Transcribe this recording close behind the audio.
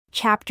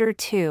Chapter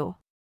 2.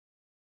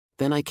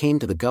 Then I came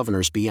to the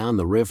governors beyond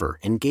the river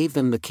and gave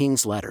them the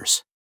king's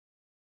letters.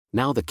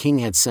 Now the king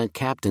had sent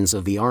captains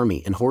of the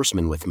army and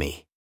horsemen with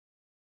me.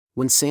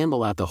 When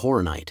Sanballat the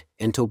Horonite,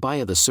 and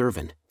Tobiah the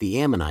servant, the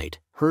Ammonite,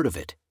 heard of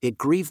it, it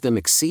grieved them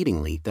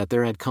exceedingly that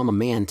there had come a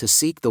man to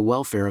seek the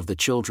welfare of the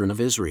children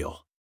of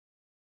Israel.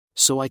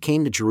 So I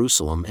came to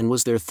Jerusalem and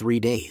was there 3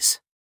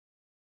 days.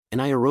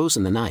 And I arose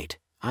in the night,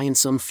 I and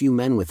some few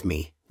men with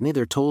me,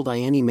 neither told I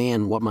any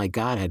man what my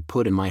God had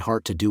put in my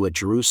heart to do at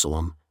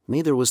Jerusalem,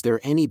 neither was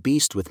there any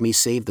beast with me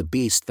save the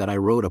beast that I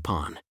rode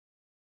upon.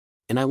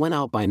 And I went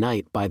out by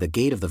night by the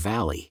gate of the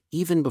valley,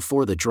 even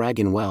before the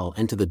dragon well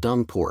and to the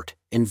dung port,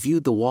 and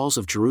viewed the walls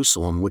of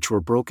Jerusalem which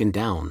were broken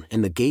down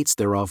and the gates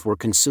thereof were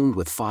consumed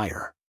with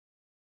fire.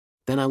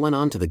 Then I went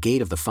on to the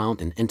gate of the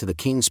fountain and to the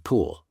king's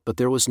pool, but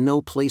there was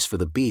no place for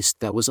the beast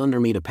that was under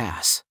me to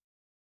pass.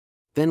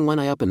 Then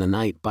went I up in the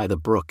night by the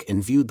brook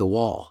and viewed the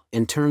wall,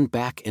 and turned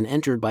back and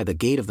entered by the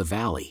gate of the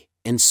valley,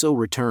 and so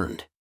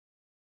returned.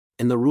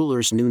 And the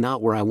rulers knew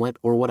not where I went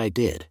or what I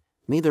did,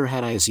 neither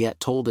had I as yet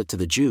told it to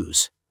the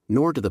Jews,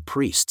 nor to the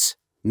priests,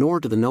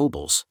 nor to the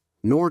nobles,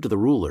 nor to the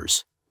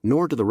rulers,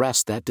 nor to the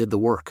rest that did the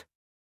work.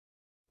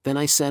 Then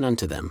I said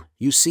unto them,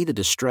 You see the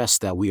distress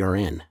that we are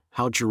in,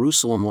 how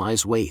Jerusalem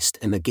lies waste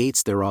and the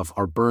gates thereof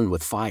are burned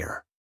with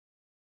fire.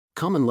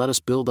 Come and let us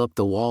build up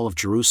the wall of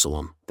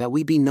Jerusalem, that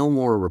we be no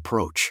more a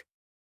reproach.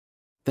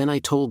 Then I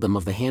told them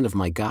of the hand of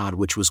my God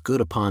which was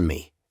good upon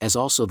me, as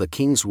also the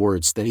king's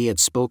words that he had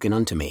spoken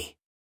unto me.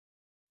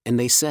 And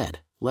they said,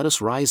 Let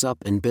us rise up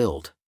and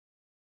build.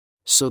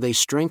 So they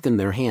strengthened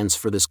their hands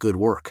for this good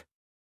work.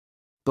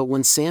 But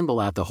when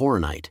Sanballat the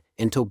Horonite,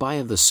 and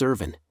Tobiah the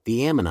servant,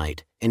 the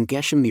Ammonite, and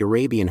Geshem the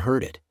Arabian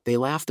heard it, they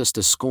laughed us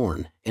to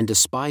scorn, and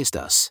despised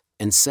us,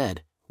 and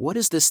said, What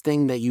is this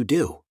thing that you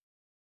do?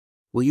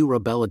 Will you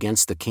rebel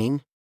against the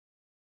king?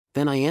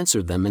 Then I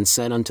answered them and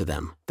said unto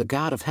them, The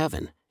God of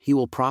heaven, he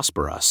will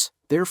prosper us,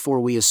 therefore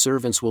we as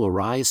servants will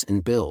arise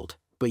and build,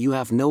 but you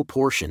have no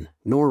portion,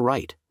 nor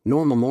right,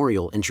 nor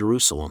memorial in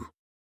Jerusalem.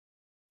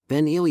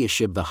 Then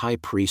Eliashib the high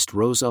priest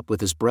rose up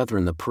with his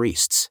brethren the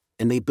priests,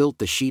 and they built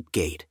the sheep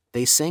gate,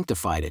 they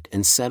sanctified it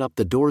and set up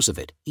the doors of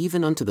it,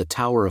 even unto the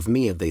tower of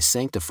Meah they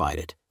sanctified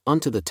it,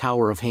 unto the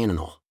tower of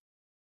Hananel.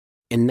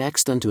 And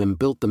next unto him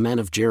built the men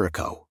of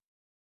Jericho.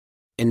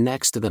 And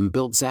next to them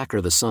built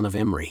Zachar the son of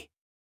Imri.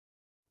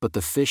 But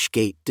the fish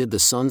gate did the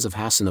sons of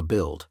Hassanah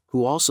build,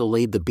 who also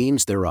laid the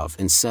beams thereof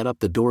and set up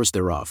the doors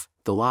thereof,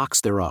 the locks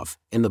thereof,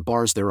 and the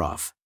bars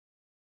thereof.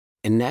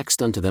 And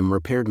next unto them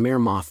repaired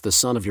Meremoth the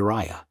son of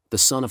Uriah, the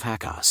son of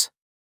Hakaz.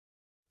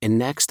 And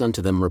next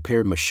unto them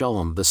repaired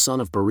Meshullam the son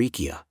of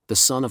Berechiah, the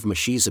son of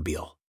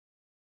Meshezabeel.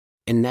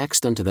 And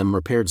next unto them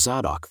repaired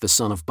Zadok the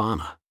son of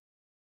Bana.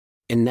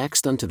 And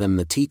next unto them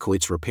the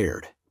Tekoites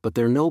repaired, but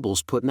their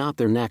nobles put not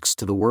their necks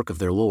to the work of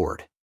their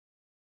lord.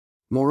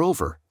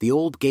 Moreover, the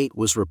old gate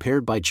was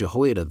repaired by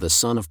Jehoiada the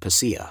son of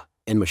Paseah,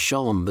 and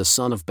Meshullam the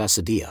son of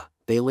Besadiah.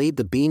 They laid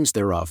the beams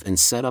thereof and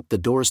set up the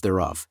doors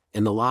thereof,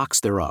 and the locks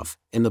thereof,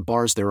 and the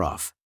bars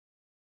thereof.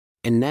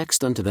 And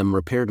next unto them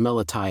repaired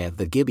Melatiah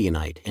the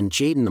Gibeonite and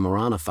Jadon the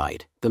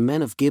Meronothite, the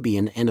men of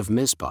Gibeon and of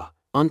Mizpah,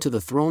 unto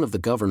the throne of the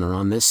governor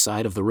on this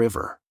side of the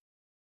river.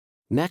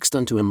 Next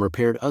unto him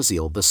repaired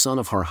Uzziel the son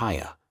of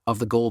Harhiah, of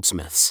the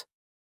goldsmiths.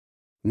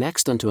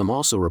 Next unto him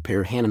also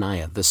repaired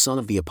Hananiah the son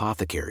of the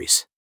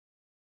apothecaries.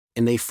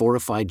 And they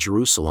fortified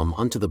Jerusalem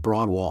unto the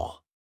broad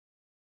wall.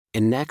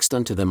 And next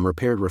unto them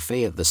repaired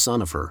Raphael the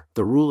son of Hur,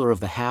 the ruler of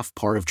the half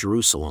part of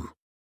Jerusalem.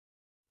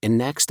 And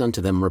next unto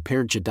them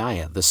repaired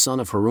Jediah the son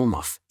of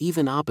Harumaph,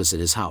 even opposite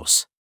his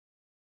house.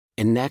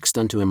 And next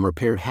unto him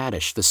repaired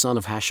Haddish the son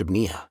of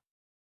Hashabniah.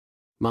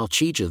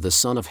 Malchijah the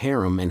son of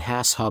Haram and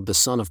Hashub the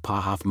son of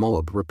Pahath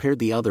Moab repaired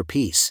the other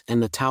piece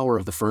and the tower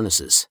of the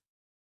furnaces.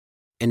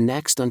 And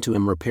next unto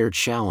him repaired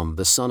Shallum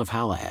the son of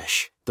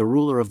Halahesh, the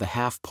ruler of the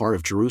half part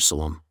of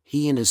Jerusalem,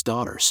 he and his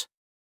daughters.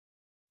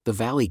 The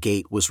valley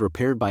gate was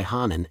repaired by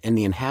Hanan and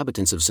the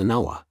inhabitants of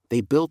Zanoah,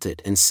 they built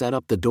it and set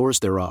up the doors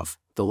thereof,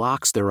 the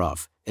locks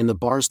thereof, and the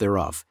bars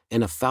thereof,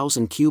 and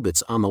 1,000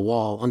 cubits on the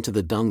wall unto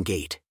the dung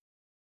gate.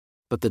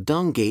 But the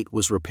dung gate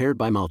was repaired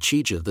by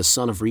Malchijah the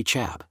son of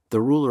Rechab,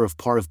 the ruler of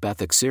part of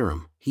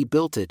Beth-Exerim, he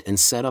built it and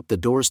set up the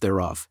doors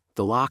thereof,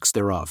 the locks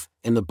thereof,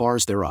 and the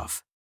bars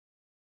thereof.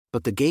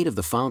 But the gate of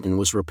the fountain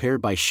was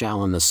repaired by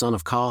Shallum the son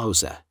of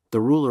Calhoseh,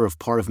 the ruler of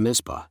part of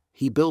Mizpah,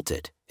 he built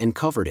it, and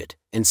covered it,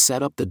 and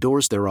set up the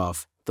doors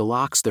thereof, the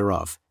locks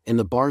thereof, and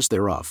the bars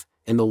thereof,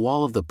 and the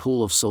wall of the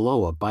pool of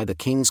Siloah by the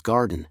king's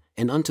garden,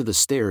 and unto the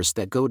stairs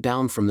that go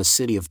down from the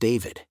city of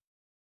David.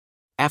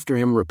 After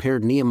him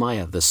repaired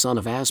Nehemiah the son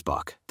of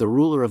Azbuk, the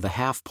ruler of the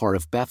half part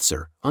of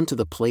Bethser, unto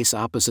the place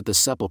opposite the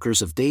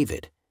sepulchres of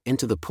David, and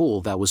to the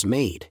pool that was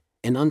made,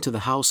 and unto the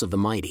house of the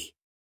mighty.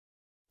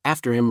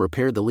 After him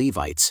repaired the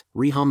Levites,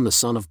 Rehum the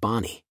son of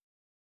Bani.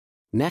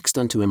 Next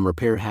unto him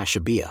repaired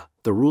Hashabiah,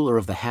 the ruler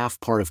of the half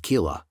part of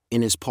Keilah,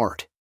 in his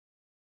part.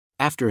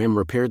 After him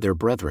repaired their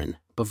brethren,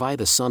 Bavai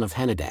the son of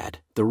Henadad,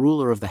 the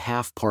ruler of the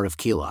half part of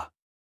Keilah.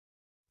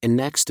 And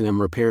next to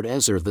him repaired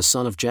Ezer the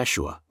son of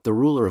Jeshua, the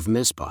ruler of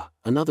Mizpah,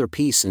 another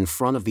piece in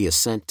front of the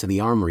ascent to the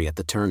armory at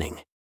the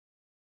turning.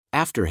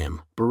 After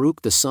him,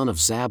 Baruch the son of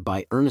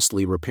Zabbai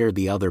earnestly repaired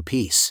the other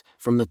piece,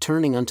 from the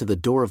turning unto the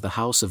door of the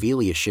house of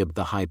Eliashib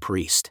the high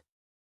priest.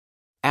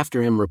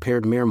 After him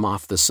repaired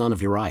Meremoth the son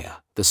of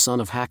Uriah, the son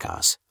of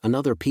Hakaz,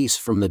 another piece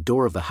from the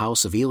door of the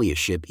house of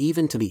Eliashib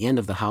even to the end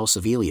of the house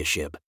of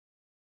Eliashib.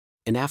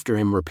 And after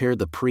him repaired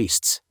the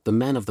priests, the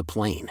men of the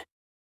plain.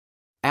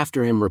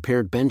 After him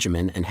repaired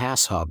Benjamin and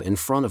Hashub in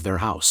front of their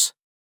house.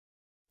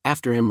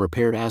 After him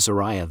repaired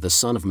Azariah the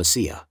son of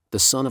Maaseiah, the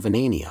son of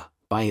Ananiah,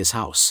 by his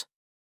house.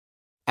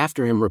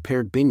 After him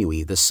repaired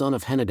Binnui the son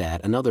of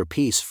Henadad another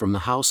piece from the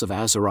house of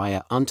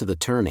Azariah unto the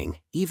turning,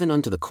 even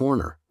unto the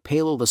corner,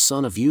 Palal the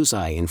son of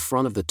Uzai in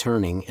front of the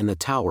turning and the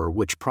tower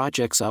which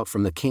projects out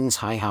from the king's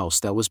high house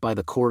that was by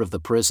the court of the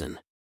prison.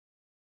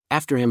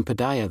 After him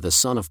Pedaiah the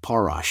son of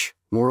Parosh.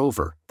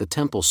 Moreover, the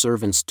temple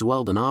servants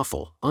dwelled in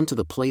Ophel, unto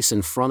the place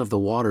in front of the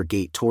water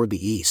gate toward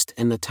the east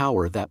and the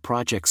tower that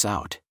projects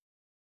out.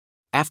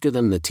 After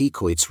them the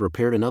Tekoites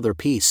repaired another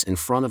piece in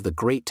front of the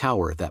great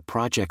tower that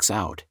projects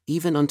out,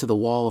 even unto the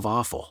wall of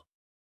Ophel.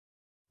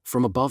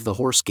 From above the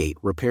horse gate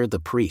repaired the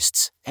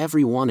priests,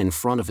 every one in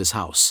front of his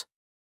house.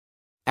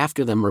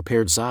 After them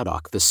repaired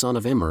Zadok the son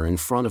of Immer in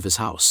front of his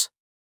house.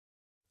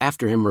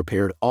 After him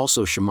repaired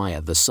also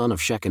Shemaiah the son of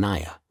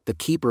Shechaniah, the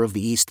keeper of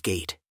the east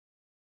gate.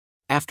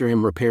 After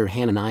him repaired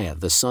Hananiah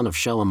the son of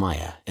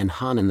Shelemiah and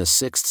Hanan the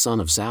sixth son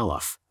of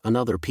Zalaph,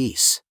 another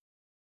piece.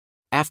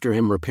 After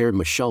him repaired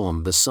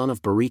Meshullam the son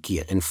of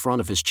Berechiah in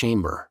front of his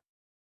chamber.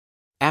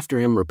 After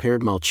him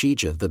repaired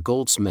Malchijah the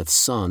goldsmith's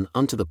son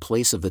unto the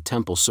place of the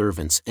temple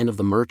servants and of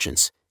the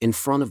merchants, in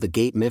front of the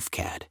gate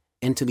Mifkad,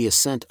 and to the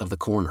ascent of the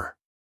corner.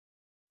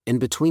 And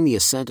between the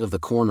ascent of the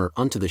corner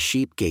unto the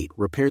sheep gate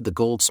repaired the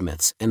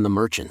goldsmiths and the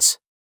merchants.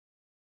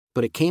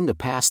 But it came to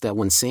pass that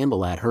when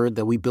Sanballat heard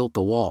that we built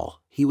the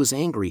wall, he was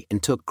angry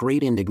and took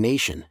great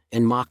indignation,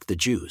 and mocked the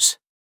Jews.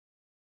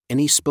 And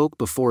he spoke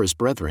before his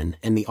brethren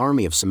and the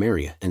army of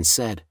Samaria, and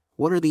said,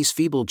 What are these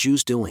feeble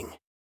Jews doing?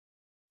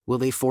 Will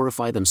they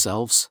fortify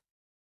themselves?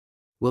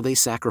 Will they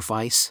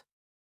sacrifice?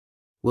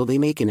 Will they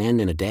make an end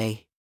in a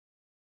day?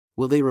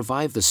 Will they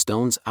revive the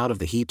stones out of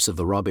the heaps of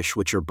the rubbish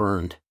which are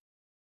burned?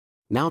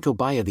 Now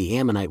Tobiah the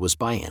Ammonite was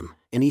by him,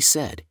 and he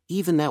said,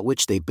 Even that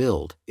which they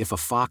build, if a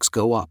fox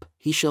go up,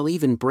 he shall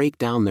even break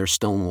down their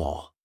stone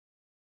wall.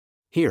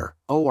 Hear,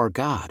 O our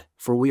God,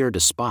 for we are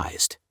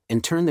despised,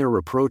 and turn their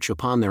reproach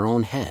upon their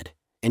own head,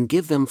 and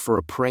give them for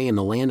a prey in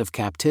the land of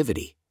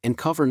captivity, and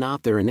cover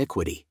not their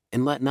iniquity,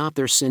 and let not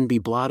their sin be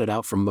blotted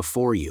out from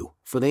before you,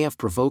 for they have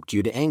provoked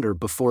you to anger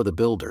before the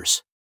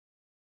builders.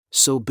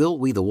 So built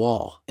we the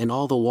wall, and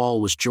all the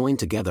wall was joined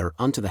together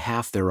unto the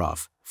half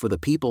thereof, for the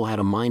people had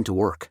a mind to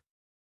work.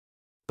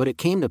 But it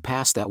came to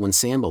pass that when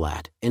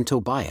Sanballat, and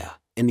Tobiah,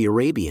 and the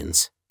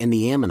Arabians, and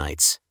the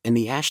Ammonites, and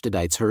the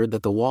Ashdodites heard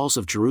that the walls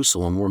of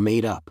Jerusalem were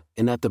made up,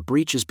 and that the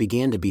breaches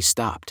began to be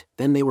stopped,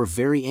 then they were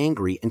very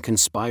angry and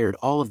conspired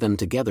all of them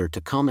together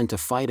to come and to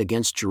fight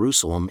against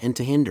Jerusalem and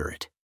to hinder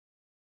it.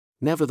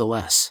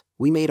 Nevertheless,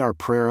 we made our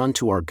prayer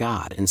unto our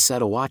God and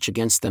set a watch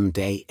against them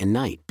day and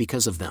night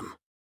because of them.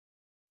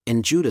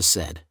 And Judah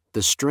said,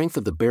 The strength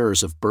of the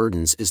bearers of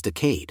burdens is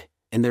decayed,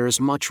 and there is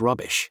much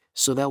rubbish,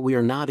 so that we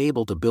are not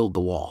able to build the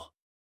wall.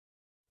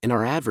 And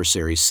our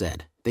adversaries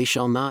said, They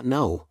shall not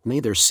know,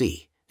 neither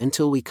see,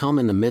 until we come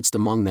in the midst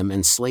among them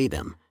and slay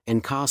them,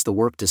 and cause the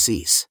work to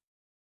cease.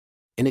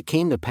 And it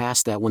came to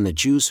pass that when the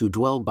Jews who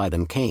dwelled by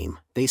them came,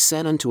 they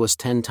said unto us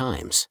 10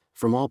 times,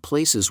 From all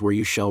places where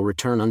you shall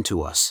return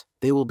unto us,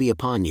 they will be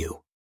upon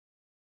you.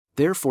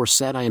 Therefore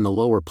sat I in the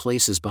lower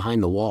places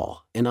behind the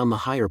wall, and on the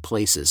higher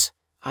places,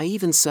 I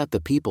even set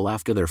the people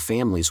after their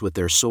families with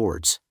their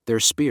swords, their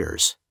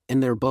spears,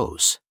 and their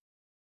bows.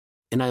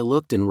 And I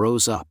looked and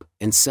rose up,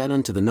 and said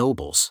unto the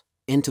nobles,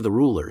 and to the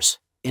rulers,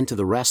 and to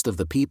the rest of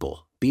the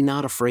people, Be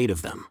not afraid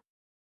of them.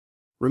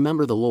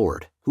 Remember the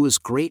Lord, who is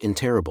great and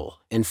terrible,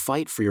 and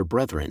fight for your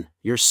brethren,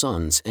 your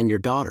sons and your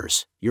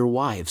daughters, your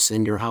wives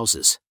and your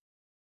houses.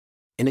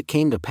 And it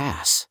came to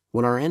pass,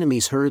 when our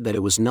enemies heard that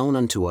it was known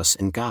unto us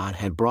and God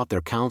had brought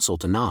their counsel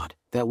to naught,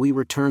 that we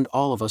returned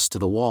all of us to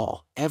the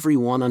wall, every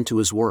one unto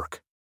his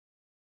work.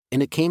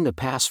 And it came to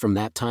pass from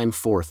that time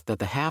forth that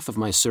the half of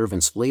my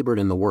servants labored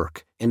in the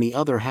work, and the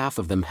other half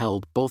of them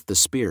held both the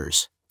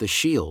spears, the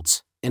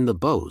shields, and the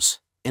bows,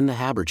 and the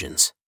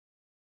habergeons.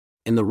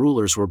 And the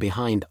rulers were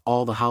behind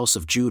all the house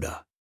of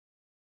Judah.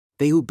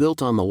 They who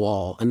built on the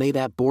wall and they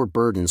that bore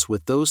burdens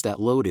with those that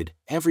loaded,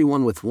 every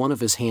one with one of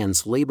his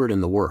hands labored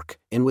in the work,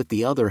 and with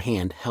the other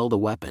hand held a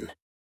weapon.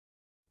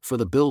 For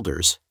the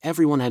builders,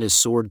 every one had his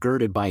sword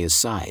girded by his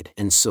side,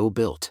 and so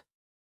built.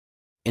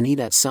 And he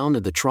that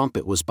sounded the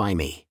trumpet was by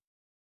me.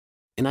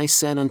 And I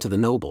said unto the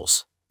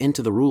nobles, and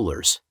to the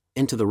rulers,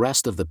 and to the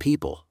rest of the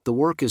people, The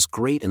work is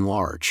great and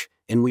large,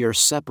 and we are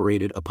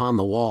separated upon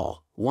the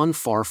wall, one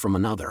far from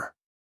another.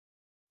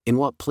 In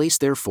what place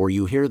therefore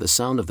you hear the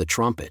sound of the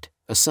trumpet,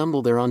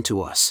 assemble there unto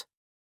us.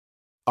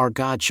 Our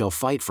God shall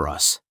fight for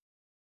us.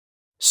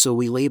 So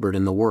we labored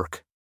in the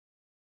work.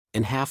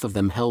 and half of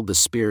them held the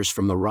spears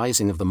from the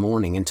rising of the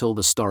morning until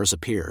the stars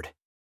appeared.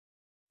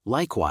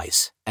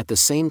 Likewise, at the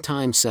same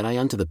time said I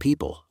unto the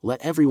people,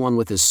 Let everyone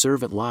with his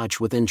servant lodge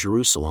within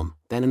Jerusalem,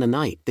 that in the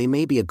night they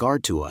may be a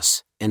guard to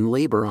us, and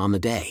labor on the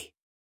day.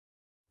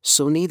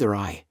 So neither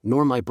I,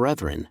 nor my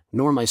brethren,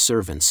 nor my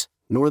servants,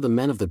 nor the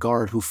men of the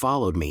guard who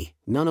followed me,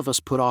 none of us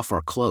put off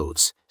our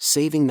clothes,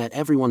 saving that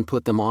everyone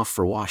put them off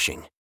for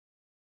washing.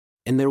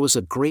 And there was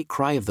a great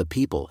cry of the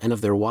people and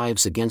of their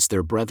wives against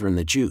their brethren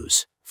the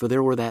Jews, for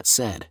there were that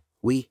said,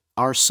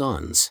 our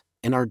sons,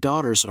 and our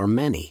daughters are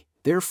many,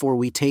 therefore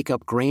we take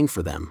up grain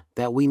for them,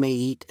 that we may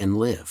eat and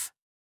live.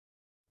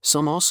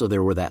 Some also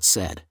there were that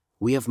said,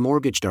 We have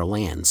mortgaged our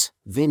lands,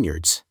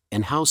 vineyards,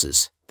 and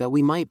houses, that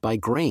we might buy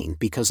grain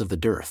because of the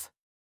dearth.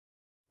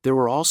 There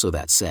were also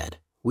that said,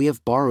 We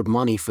have borrowed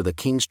money for the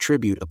king's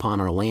tribute upon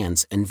our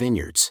lands and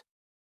vineyards.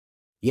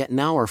 Yet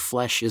now our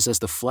flesh is as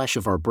the flesh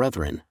of our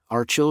brethren,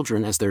 our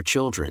children as their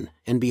children,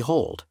 and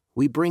behold,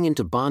 we bring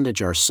into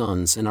bondage our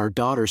sons and our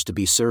daughters to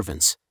be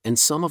servants, and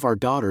some of our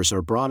daughters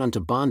are brought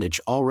unto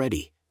bondage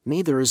already,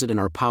 neither is it in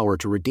our power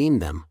to redeem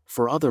them,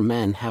 for other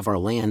men have our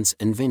lands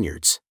and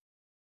vineyards.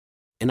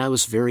 And I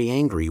was very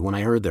angry when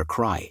I heard their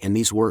cry and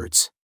these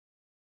words.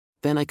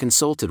 Then I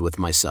consulted with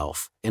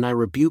myself, and I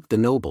rebuked the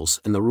nobles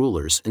and the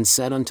rulers and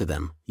said unto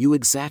them, You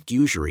exact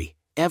usury,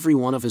 every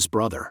one of his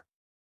brother.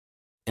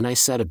 And I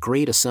set a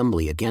great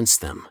assembly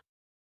against them.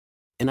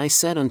 And I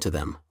said unto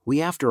them,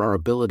 We after our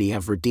ability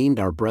have redeemed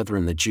our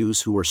brethren the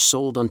Jews who were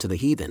sold unto the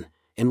heathen,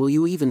 and will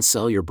you even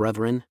sell your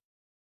brethren?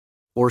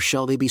 Or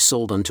shall they be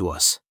sold unto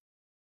us?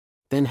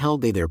 Then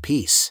held they their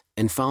peace,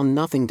 and found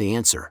nothing to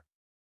answer.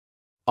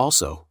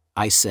 Also,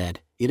 I said,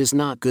 It is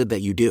not good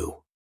that you do.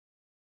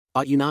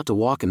 Ought you not to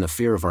walk in the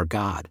fear of our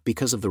God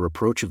because of the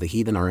reproach of the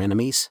heathen our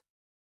enemies?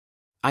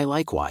 I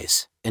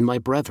likewise, and my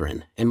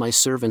brethren, and my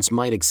servants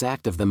might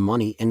exact of them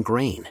money and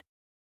grain.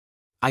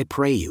 I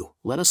pray you,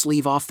 let us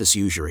leave off this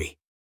usury.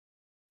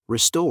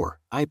 Restore,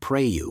 I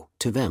pray you,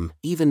 to them,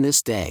 even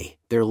this day,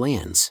 their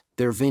lands,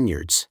 their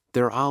vineyards,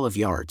 their olive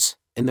yards,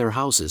 and their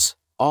houses,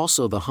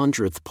 also the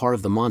 100th part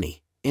of the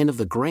money, and of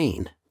the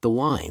grain, the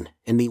wine,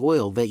 and the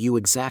oil that you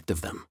exact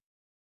of them.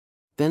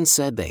 Then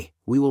said they,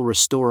 We will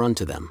restore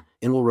unto them,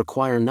 and will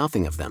require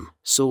nothing of them,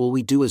 so will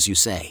we do as you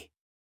say.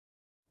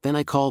 Then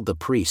I called the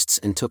priests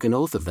and took an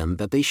oath of them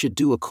that they should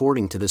do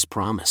according to this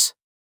promise.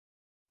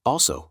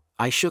 Also,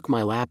 I shook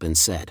my lap and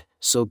said,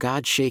 So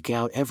God shake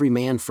out every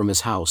man from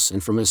his house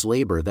and from his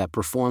labor that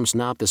performs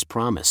not this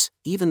promise,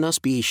 even thus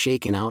be he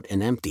shaken out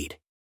and emptied.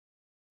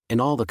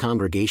 And all the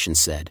congregation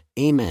said,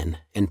 Amen,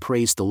 and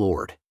praised the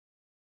Lord.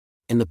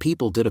 And the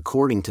people did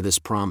according to this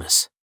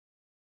promise.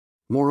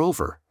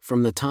 Moreover,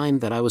 from the time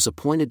that I was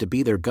appointed to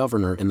be their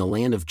governor in the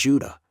land of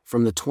Judah,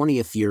 from the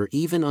 20th year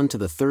even unto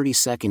the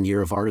 32nd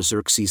year of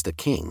Artaxerxes the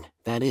king,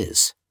 that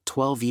is,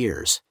 12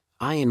 years,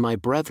 I and my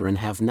brethren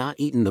have not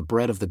eaten the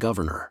bread of the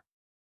governor.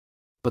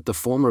 But the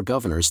former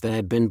governors that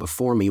had been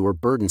before me were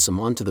burdensome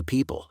unto the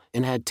people,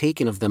 and had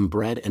taken of them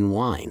bread and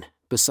wine,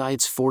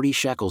 besides 40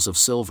 shekels of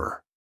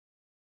silver.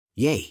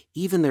 Yea,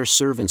 even their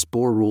servants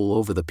bore rule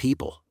over the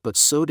people, but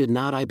so did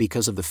not I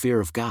because of the fear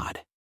of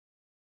God.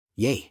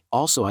 Yea,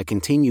 also I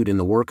continued in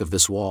the work of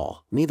this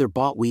wall, neither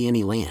bought we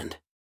any land.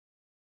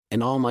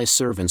 And all my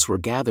servants were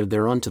gathered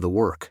thereunto the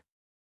work.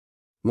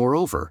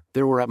 Moreover,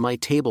 there were at my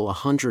table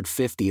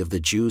 150 of the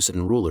Jews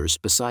and rulers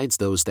besides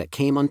those that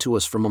came unto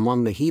us from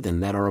among the heathen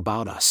that are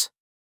about us.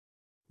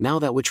 Now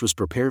that which was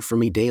prepared for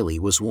me daily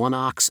was 1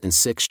 ox and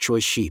 6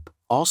 choice sheep,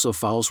 also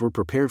fowls were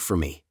prepared for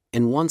me,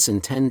 and once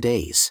in 10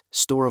 days,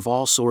 store of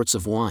all sorts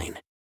of wine.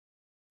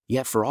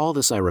 Yet for all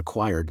this I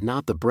required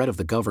not the bread of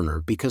the governor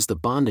because the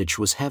bondage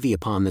was heavy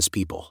upon this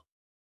people.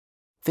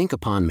 Think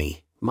upon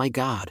me, my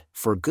God,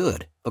 for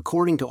good,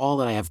 according to all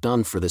that I have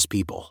done for this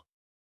people.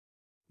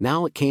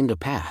 Now it came to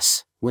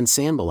pass, when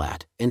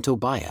Sanballat, and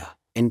Tobiah,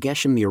 and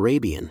Geshem the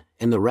Arabian,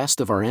 and the rest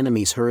of our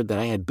enemies heard that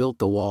I had built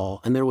the wall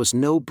and there was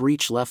no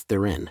breach left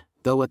therein,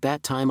 though at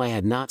that time I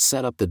had not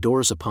set up the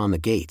doors upon the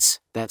gates,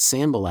 that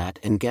Sanballat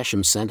and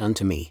Geshem sent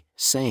unto me,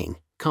 saying,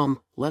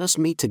 Come, let us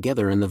meet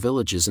together in the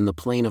villages in the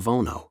plain of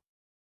Ono.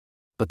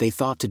 But they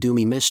thought to do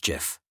me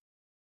mischief.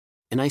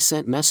 And I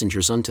sent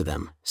messengers unto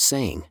them,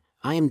 saying,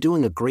 I am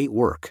doing a great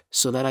work,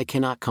 so that I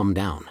cannot come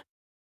down.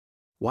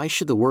 Why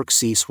should the work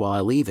cease while I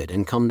leave it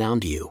and come down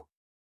to you?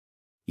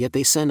 Yet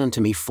they sent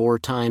unto me 4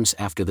 times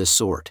after this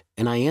sort,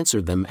 and I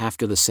answered them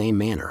after the same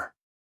manner.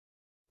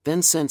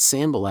 Then sent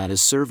Sanballat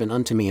his servant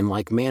unto me in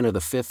like manner the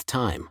 5th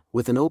time,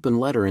 with an open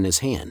letter in his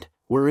hand,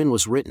 wherein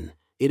was written,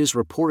 It is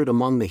reported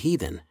among the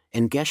heathen,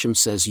 and Geshem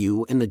says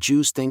you and the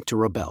Jews think to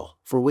rebel,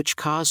 for which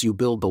cause you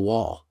build the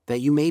wall,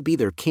 that you may be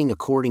their king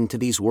according to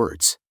these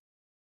words.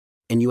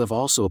 And you have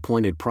also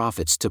appointed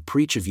prophets to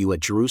preach of you at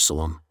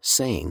Jerusalem,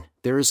 saying,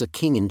 There is a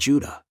king in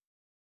Judah.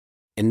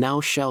 And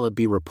now shall it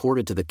be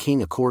reported to the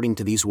king according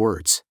to these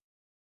words.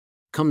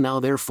 Come now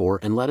therefore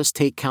and let us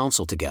take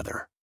counsel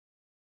together.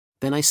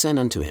 Then I sent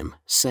unto him,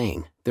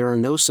 saying, There are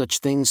no such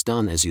things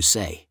done as you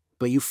say,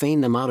 but you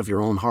feign them out of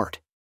your own heart.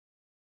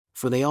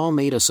 for they all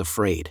made us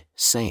afraid,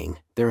 saying,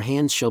 Their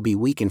hands shall be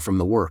weakened from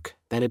the work,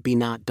 that it be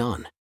not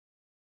done.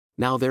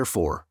 Now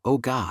therefore, O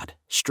God,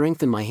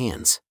 strengthen my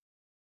hands.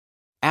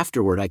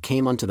 Afterward I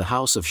came unto the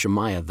house of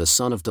Shemaiah the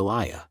son of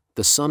Delaiah,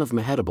 the son of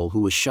Mehetabel, who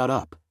was shut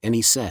up, and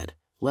he said,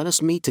 Let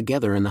us meet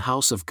together in the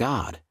house of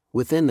God,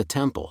 within the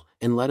temple,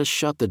 and let us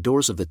shut the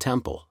doors of the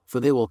temple, for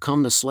they will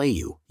come to slay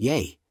you,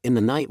 yea, in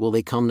the night will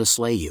they come to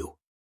slay you.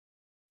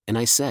 And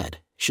I said,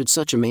 Should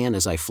such a man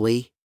as I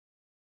flee?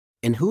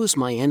 And who is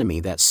my enemy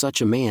that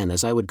such a man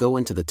as I would go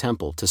into the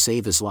temple to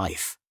save his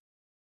life?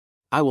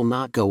 I will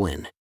not go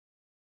in.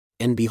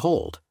 And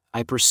behold,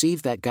 I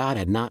perceived that God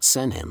had not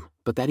sent him,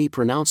 but that he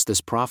pronounced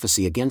this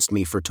prophecy against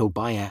me, for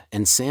Tobiah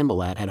and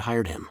Sanballat had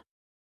hired him.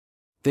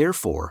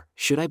 Therefore,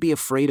 should I be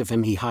afraid of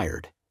him he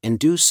hired, and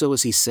do so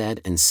as he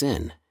said, and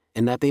sin,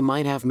 and that they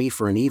might have me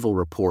for an evil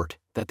report,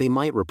 that they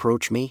might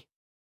reproach me?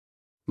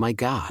 My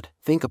God,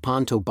 think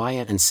upon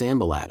Tobiah and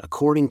Sanballat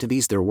according to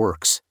these their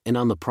works, and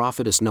on the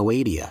prophetess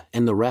Noadiah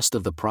and the rest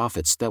of the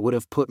prophets that would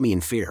have put me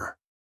in fear.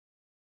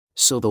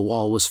 So the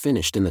wall was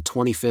finished in the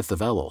 25th of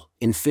Elul,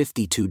 in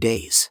 52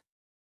 days.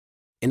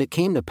 And it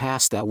came to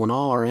pass that when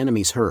all our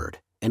enemies heard,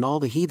 and all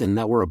the heathen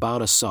that were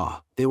about us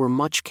saw, they were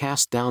much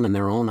cast down in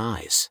their own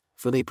eyes,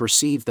 for they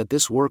perceived that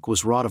this work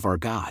was wrought of our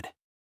God.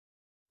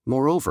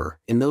 Moreover,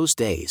 in those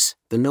days,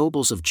 the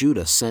nobles of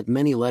Judah sent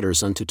many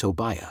letters unto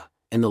Tobiah,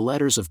 and the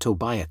letters of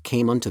Tobiah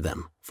came unto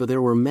them, for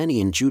there were many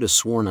in Judah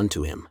sworn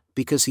unto him,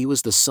 because he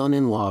was the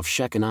son-in-law of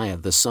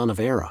Shechaniah the son of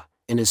Era,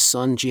 and his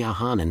son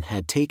Jehohanan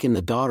had taken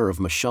the daughter of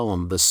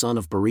Meshullam the son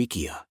of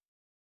Berechiah.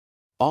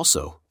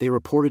 Also, they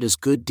reported his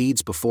good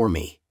deeds before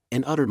me,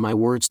 and uttered my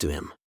words to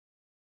him.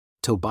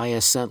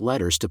 Tobiah sent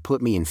letters to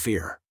put me in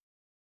fear.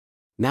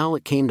 Now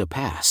it came to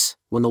pass,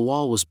 when the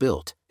wall was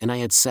built, and I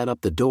had set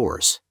up the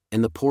doors,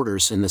 and the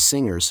porters and the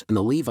singers and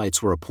the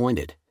Levites were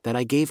appointed, that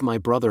I gave my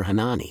brother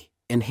Hanani,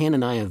 and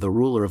Hananiah the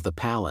ruler of the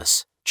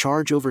palace,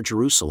 charge over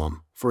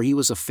Jerusalem, for he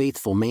was a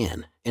faithful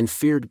man, and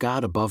feared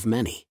God above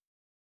many.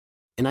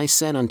 And I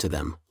said unto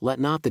them, Let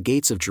not the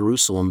gates of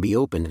Jerusalem be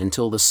opened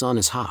until the sun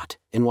is hot,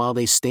 and while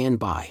they stand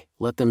by,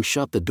 let them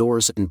shut the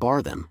doors and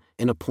bar them,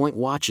 and appoint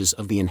watches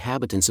of the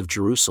inhabitants of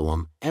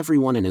Jerusalem, every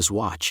one in his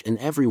watch and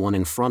every one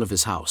in front of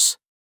his house.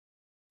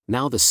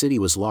 Now the city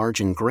was large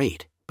and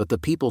great, but the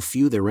people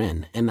few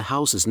therein, and the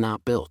houses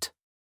not built.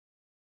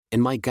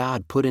 And my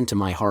God put into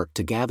my heart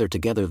to gather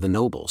together the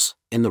nobles,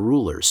 and the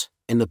rulers,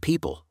 and the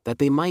people, that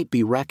they might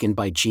be reckoned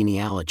by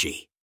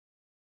genealogy.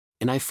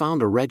 And I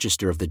found a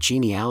register of the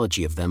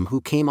genealogy of them who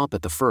came up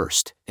at the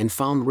first, and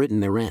found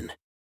written therein.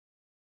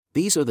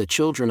 These are the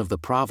children of the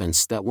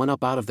province that went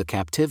up out of the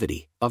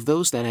captivity, of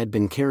those that had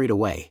been carried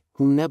away,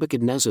 whom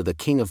Nebuchadnezzar the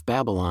king of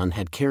Babylon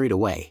had carried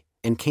away,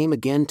 and came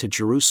again to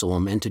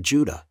Jerusalem and to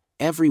Judah,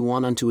 every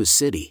one unto his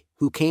city,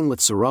 who came with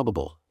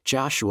Zerubbabel,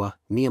 Joshua,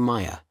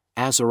 Nehemiah,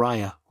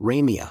 Azariah,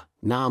 Ramiah,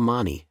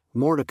 Naamani,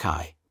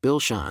 Mordecai,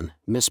 Bilshan,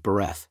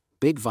 Mispereth,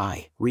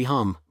 Bigvai,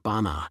 Rehum,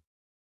 Baanah.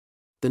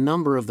 The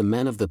number of the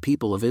men of the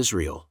people of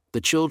Israel,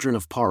 the children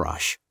of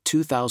Parash,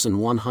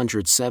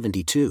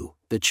 2,172,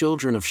 the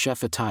children of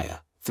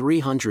Shephatiah,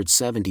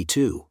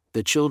 372,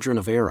 the children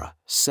of Era,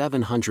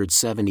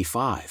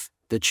 775,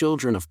 the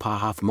children of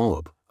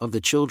Pahath-Moab, of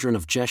the children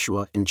of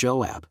Jeshua and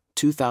Joab,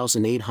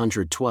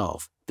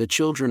 2,812, the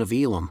children of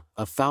Elam,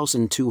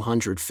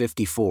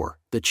 1,254,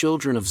 the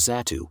children of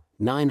Zattu,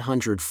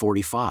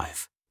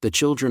 945, the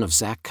children of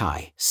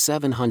Zakkai,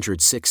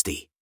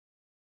 760.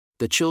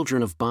 The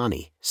children of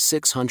Bani,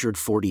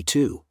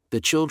 642,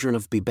 the children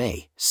of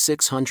Bebai,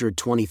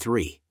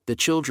 623, the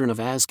children of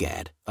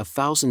Azgad,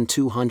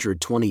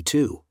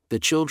 1,222, the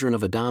children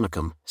of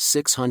Adonikam,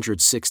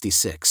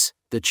 666,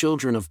 the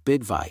children of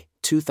Bigvai,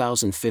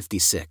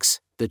 2,056,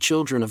 the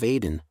children of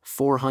Adin,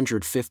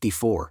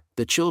 454,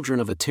 the children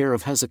of Ater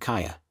of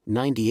Hezekiah,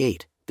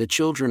 98, the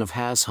children of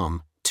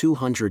Hazhum,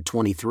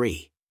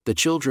 223, the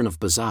children of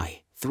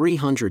Bazai,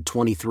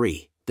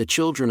 323, the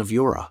children of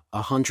Ura,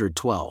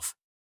 112.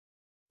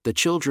 The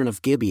children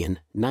of Gibeon,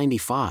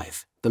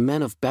 95, the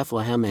men of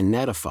Bethlehem and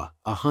Netophah,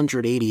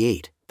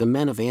 188, the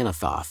men of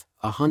Anathoth,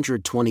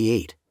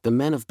 128, the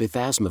men of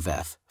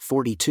Bethasmaveth,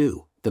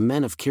 42, the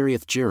men of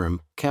Kiriath-Jearim,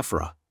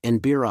 Kephra,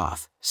 and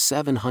Beeroth,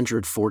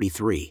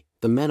 743,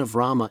 the men of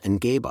Ramah and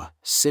Geba,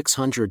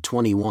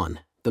 621,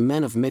 the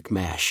men of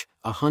Michmash,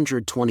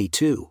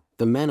 122,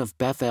 the men of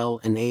Bethel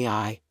and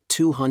Ai,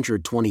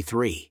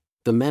 223,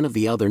 the men of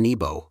the other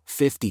Nebo,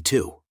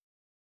 52.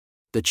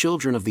 The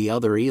children of the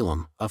other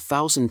Elam,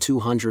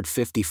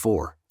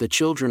 1,254, the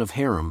children of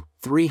Haram,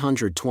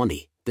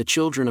 320, the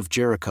children of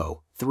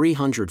Jericho,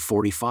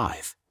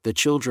 345, the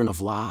children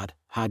of Lod,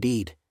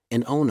 Hadid,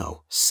 and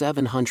Ono,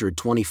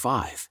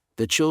 725,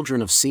 the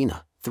children of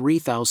Sina,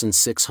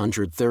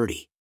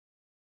 3,630.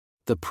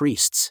 The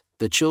priests,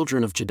 the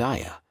children of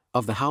Jediah,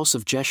 of the house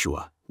of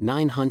Jeshua,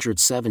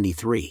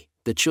 973,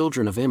 the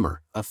children of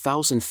Immer,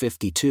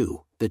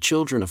 1,052, the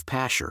children of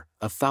Pashur,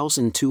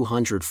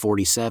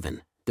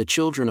 1,247, the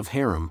children of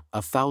Haram,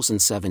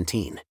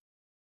 1,017.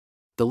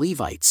 The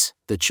Levites,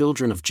 the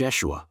children of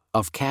Jeshua,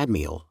 of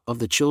Kadmiel, of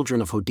the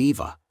children of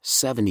Hodiva,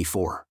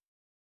 74.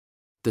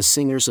 The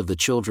singers of the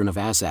children of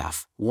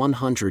Asaph,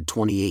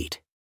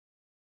 128.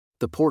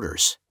 The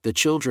porters, the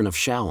children of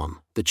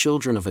Shallum, the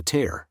children of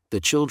Ater, the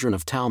children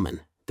of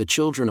Talmon, the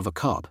children of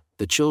Akub,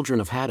 the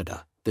children of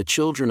Hadadah, the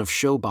children of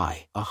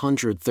Shobai,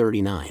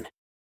 139.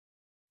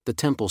 The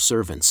temple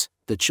servants,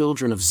 the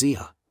children of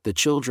Ziah, the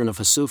children of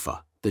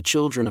Hasupha, the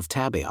children of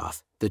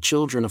Tabaoth, the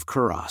children of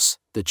Kuros,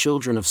 the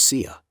children of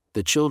Sia,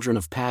 the children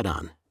of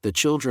Padon, the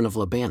children of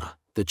Labana,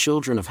 the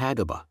children of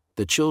Hagabah,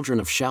 the children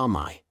of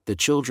Shalmai, the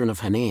children of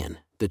Hanan,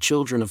 the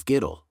children of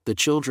Giddel, the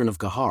children of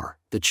Gahar,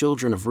 the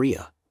children of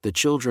Ria, the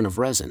children of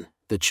Rezin,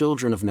 the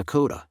children of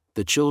Nakoda,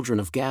 the children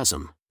of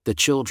Gazam, the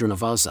children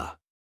of Uzzah,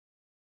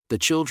 the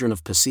children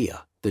of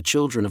Paseah, the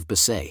children of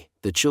Besai,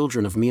 the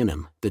children of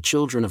Munim, the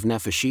children of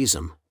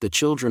Nephishizim, the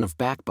children of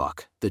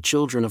Bakbuk, the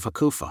children of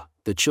Hakupha,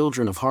 the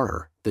children of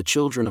Harhur, the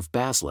children of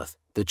Basleth,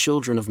 the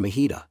children of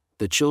Mahida,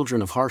 the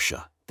children of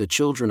Harsha, the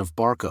children of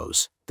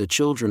Barkos, the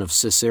children of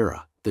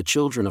Sisera, the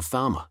children of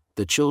Thama,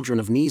 the children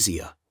of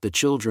Neziah, the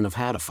children of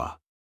Hadaphah.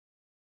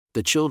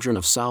 The children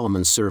of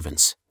Solomon's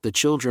servants, the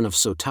children of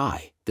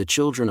Sotai, the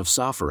children of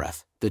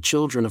Sophereth, the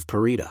children of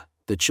Perida,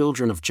 the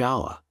children of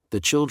Jala, the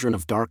children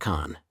of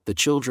Darkon, the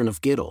children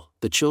of Giddel,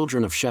 the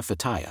children of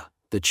Shephatiah,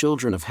 the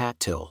children of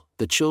Hattil,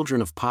 the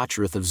children of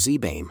Patrith of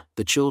Zebaim,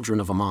 the children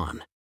of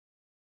Ammon.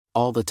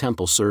 All the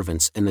temple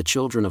servants and the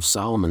children of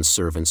Solomon's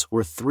servants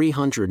were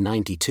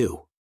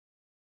 392.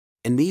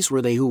 And these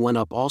were they who went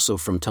up also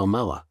from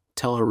Telmelah,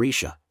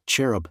 Telharesha,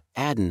 Cherub,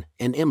 Adon,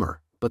 and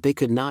Immer, but they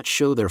could not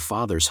show their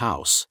father's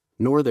house,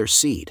 nor their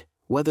seed,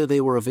 whether they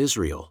were of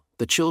Israel,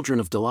 the children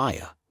of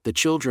Deliah, the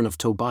children of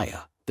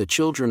Tobiah, the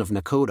children of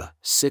Nakoda,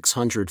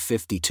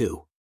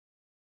 652.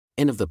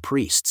 And of the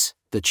priests,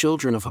 the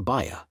children of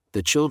Habiah,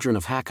 the children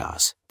of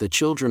Hakaz, the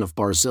children of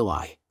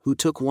Barzillai, who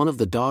took one of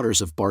the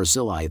daughters of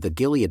Barzillai the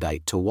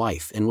Gileadite to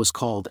wife and was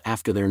called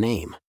after their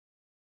name.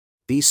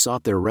 These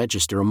sought their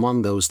register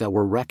among those that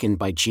were reckoned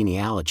by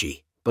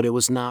genealogy, but it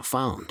was not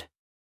found.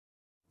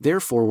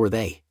 Therefore were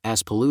they,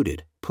 as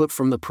polluted, put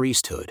from the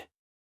priesthood.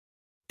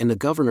 And the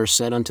governor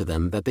said unto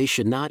them that they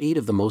should not eat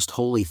of the most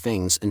holy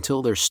things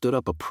until there stood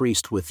up a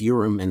priest with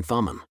Urim and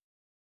Thummim.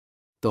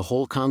 The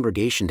whole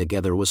congregation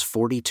together was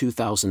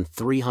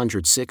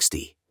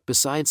 42,360,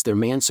 besides their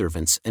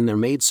manservants and their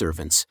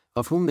maidservants,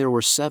 of whom there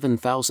were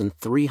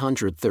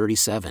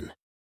 7,337.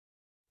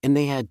 And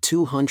they had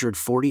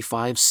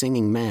 245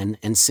 singing men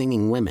and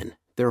singing women,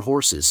 their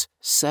horses,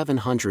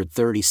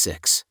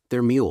 736,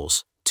 their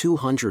mules,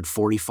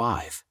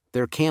 245,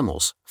 their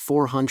camels,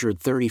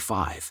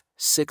 435,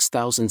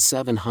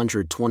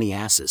 6,720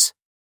 asses.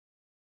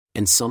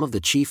 And some of the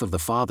chief of the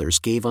fathers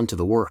gave unto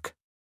the work.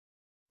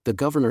 The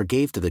governor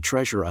gave to the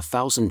treasurer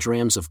 1,000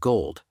 drams of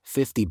gold,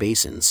 50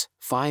 basins,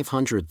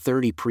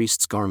 530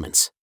 priests'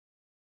 garments.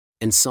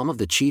 And some of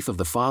the chief of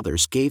the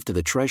fathers gave to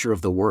the treasurer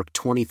of the work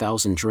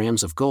 20,000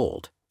 drams of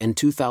gold, and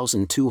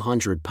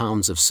 2,200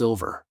 pounds of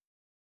silver.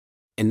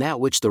 And that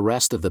which the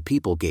rest of the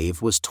people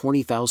gave was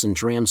 20,000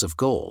 drams of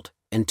gold,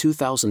 and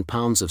 2,000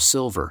 pounds of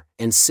silver,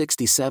 and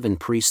 67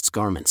 priests'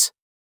 garments.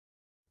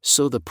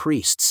 So the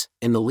priests,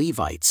 and the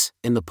Levites,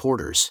 and the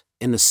porters,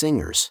 and the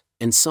singers,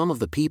 and some of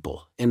the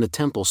people, and the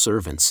temple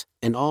servants,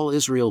 and all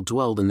Israel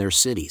dwelled in their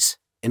cities.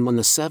 And when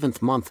the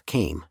 7th month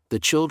came, the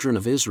children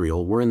of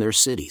Israel were in their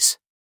cities.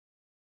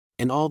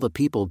 And all the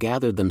people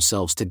gathered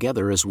themselves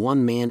together as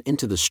one man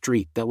into the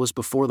street that was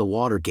before the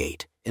water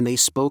gate, and they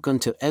spoke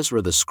unto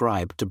Ezra the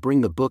scribe to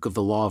bring the book of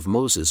the law of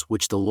Moses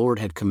which the Lord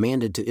had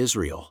commanded to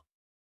Israel.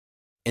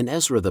 And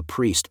Ezra the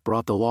priest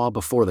brought the law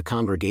before the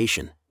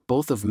congregation,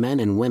 both of men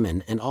and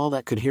women and all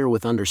that could hear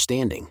with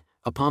understanding,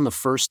 upon the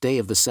 1st day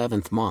of the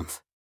 7th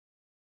month.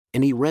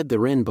 And he read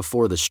therein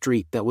before the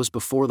street that was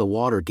before the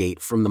water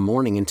gate from the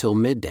morning until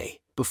midday,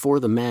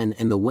 before the men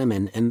and the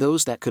women and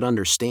those that could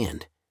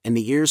understand, and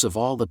the ears of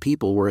all the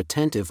people were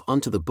attentive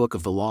unto the book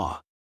of the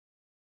law.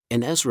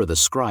 And Ezra the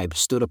scribe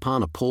stood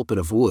upon a pulpit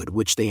of wood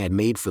which they had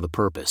made for the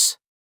purpose.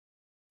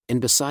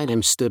 And beside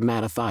him stood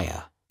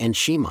Mattathiah, and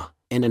Shema,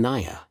 and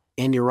Ananiah,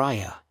 and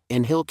Uriah,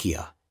 and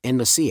Hilkiah, and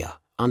Maaseiah,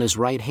 on his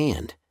right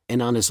hand,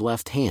 and on his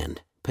left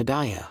hand,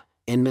 Pedaiah,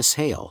 and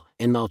Mishael,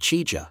 and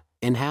Malchijah,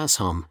 and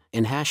Hashum,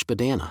 and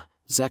Hashbaddanah,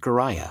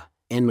 Zechariah,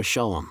 and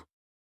Meshullam.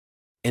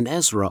 And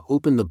Ezra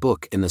opened the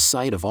book in the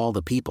sight of all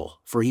the people,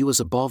 for he was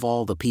above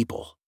all the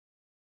people.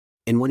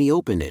 And when he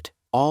opened it,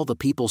 all the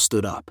people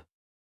stood up.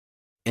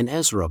 And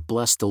Ezra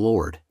blessed the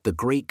Lord, the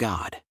great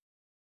God.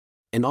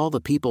 And all the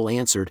people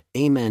answered,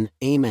 Amen,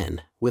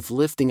 Amen, with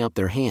lifting up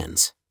their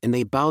hands, and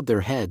they bowed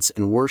their heads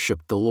and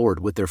worshipped the Lord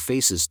with their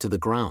faces to the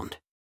ground.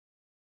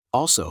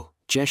 Also,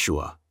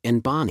 Jeshua,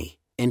 and Bani,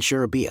 and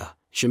Sherebiah,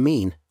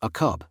 Shemin,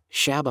 Akub,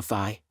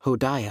 Shabbathai,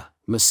 Hodiah,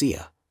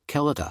 Maaseiah,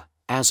 Kelita,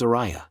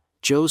 Azariah,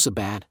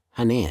 Jozabad,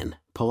 Hanan,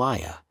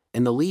 Peliah,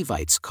 and the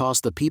Levites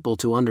caused the people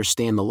to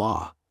understand the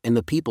law, and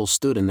the people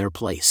stood in their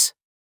place.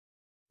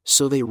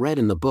 So they read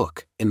in the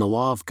book, in the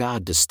law of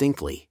God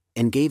distinctly,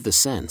 and gave the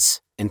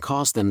sense, and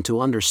caused them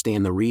to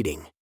understand the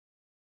reading.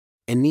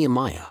 And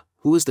Nehemiah,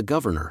 who is the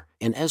governor,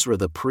 and Ezra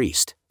the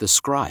priest, the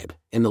scribe,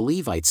 and the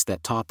Levites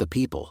that taught the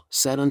people,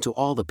 said unto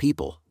all the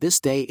people, This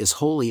day is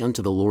holy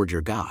unto the Lord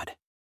your God.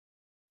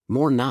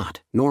 Mourn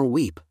not, nor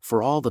weep,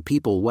 for all the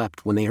people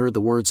wept when they heard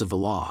the words of the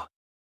law.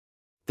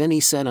 Then he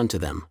said unto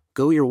them,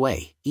 Go your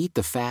way, eat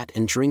the fat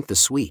and drink the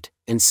sweet,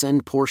 and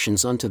send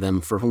portions unto them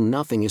for whom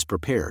nothing is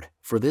prepared,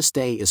 for this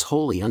day is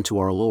holy unto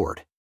our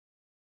Lord.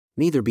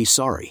 Neither be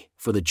sorry,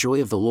 for the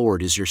joy of the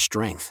Lord is your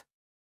strength.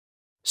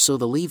 So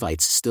the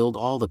Levites stilled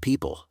all the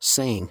people,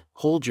 saying,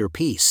 Hold your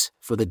peace,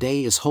 for the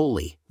day is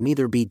holy,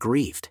 neither be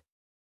grieved.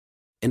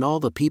 And all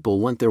the people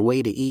went their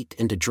way to eat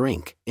and to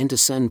drink, and to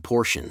send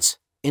portions,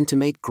 and to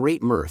make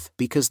great mirth,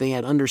 because they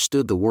had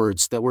understood the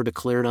words that were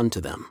declared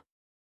unto them.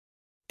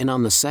 And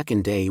on the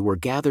second day were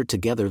gathered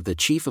together the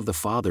chief of the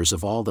fathers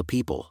of all the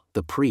people,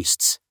 the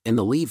priests, and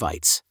the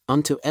Levites,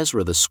 unto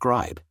Ezra the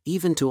scribe,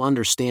 even to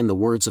understand the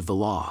words of the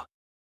law.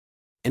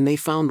 And they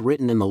found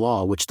written in the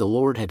law which the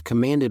Lord had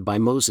commanded by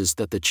Moses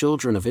that the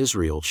children of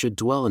Israel should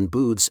dwell in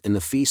booths in the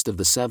feast of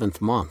the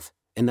 7th month,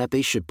 and that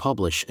they should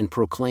publish and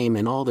proclaim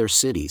in all their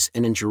cities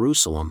and in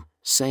Jerusalem,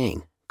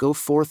 saying, Go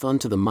forth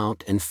unto the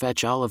mount and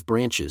fetch olive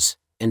branches,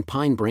 and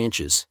pine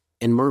branches,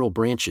 and myrtle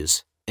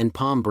branches, and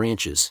palm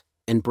branches,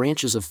 and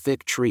branches of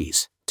thick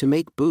trees, to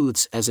make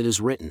booths as it is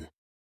written.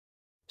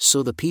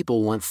 So the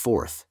people went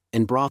forth,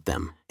 and brought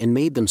them, and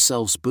made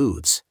themselves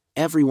booths,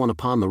 every one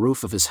upon the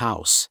roof of his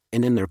house,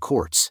 and in their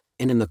courts,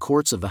 and in the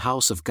courts of the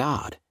house of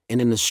God,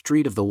 and in the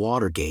street of the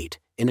water gate,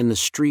 and in the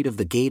street of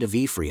the gate of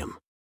Ephraim.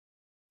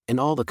 And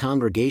all the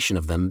congregation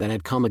of them that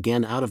had come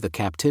again out of the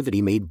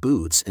captivity made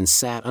booths and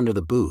sat under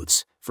the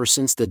booths, for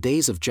since the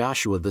days of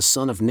Joshua the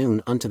son of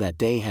Nun unto that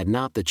day had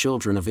not the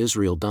children of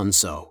Israel done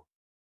so.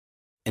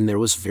 And there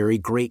was very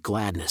great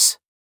gladness.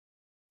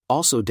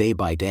 Also day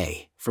by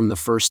day, from the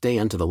first day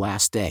unto the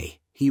last day,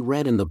 he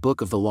read in the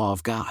book of the law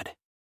of God.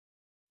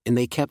 And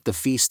they kept the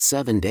feast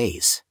 7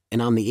 days,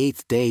 and on the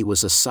 8th day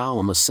was a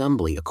solemn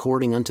assembly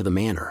according unto the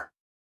manner.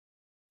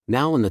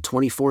 Now in the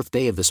 24th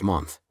day of this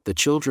month, the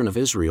children of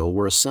Israel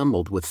were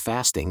assembled with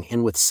fasting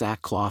and with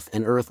sackcloth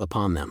and earth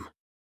upon them.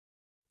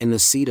 And the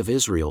seed of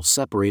Israel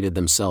separated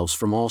themselves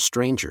from all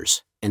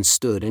strangers, and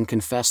stood and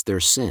confessed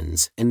their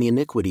sins and the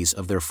iniquities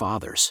of their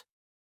fathers.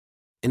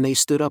 And they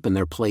stood up in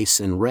their place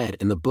and read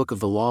in the book of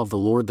the law of the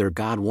Lord their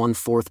God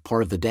 1/4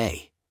 part of the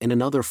day, and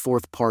another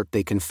 4th part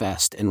they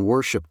confessed and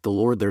worshipped the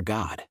Lord their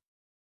God.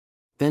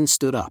 Then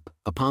stood up,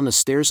 upon the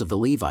stairs of the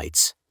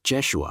Levites,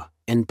 Jeshua,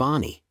 and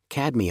Bani,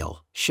 Kadmiel,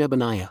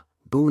 Shebaniah,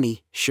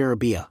 Buni,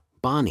 Sherebiah,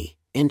 Bani,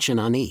 and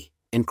Chenani,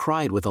 and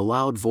cried with a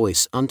loud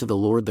voice unto the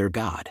Lord their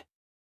God.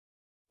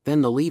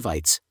 Then the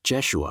Levites,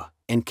 Jeshua,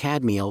 and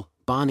Kadmiel,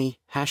 Bani,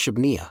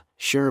 Hashabniah,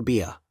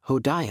 Sherebiah,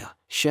 Hodiah,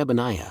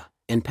 Shebaniah,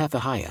 and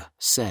Pethahiah,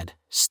 said,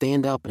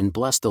 Stand up and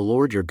bless the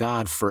Lord your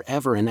God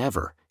forever and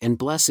ever, and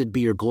blessed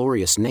be your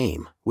glorious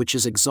name, which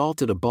is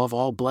exalted above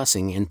all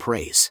blessing and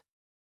praise.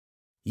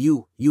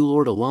 You,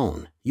 Lord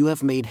alone, you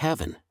have made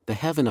heaven, the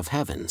heaven of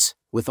heavens,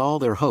 with all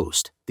their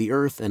host, the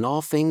earth and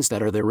all things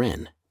that are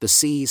therein, the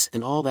seas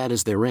and all that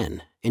is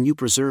therein, and you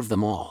preserve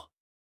them all.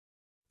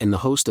 And the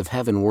host of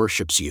heaven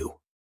worships you.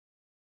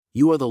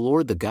 You are the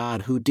Lord the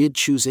God who did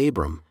choose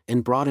Abram,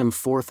 and brought him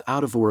forth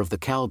out of Ur of the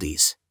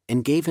Chaldees,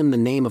 and gave him the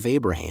name of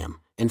Abraham,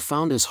 and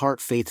found his heart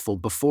faithful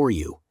before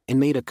you, and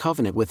made a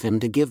covenant with him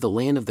to give the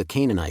land of the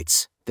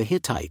Canaanites, the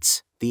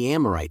Hittites, the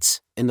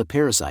Amorites, and the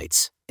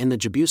Perizzites, and the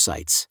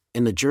Jebusites,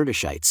 and the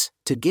Girgashites,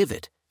 to give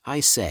it, I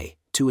say,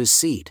 to his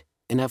seed,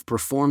 and have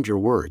performed your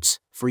words,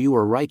 for you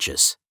are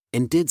righteous,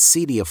 and did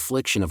see the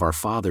affliction of our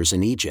fathers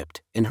in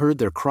Egypt, and heard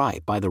their cry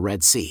by the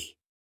Red Sea.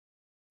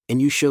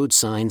 And you showed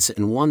signs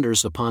and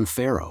wonders upon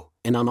Pharaoh,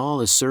 and on all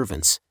his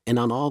servants, and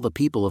on all the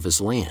people of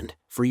his land,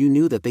 for you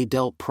knew that they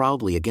dealt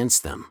proudly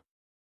against them.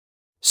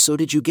 So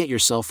did you get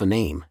yourself a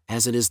name,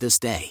 as it is this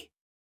day.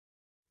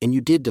 And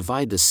you did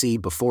divide the sea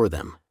before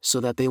them, so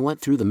that they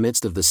went through the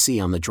midst of the sea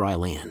on the dry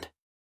land.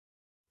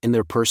 And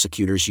their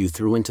persecutors you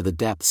threw into the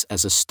depths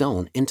as a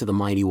stone into the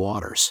mighty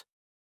waters.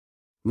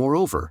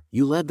 Moreover,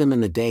 you led them in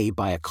the day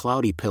by a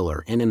cloudy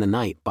pillar and in the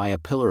night by a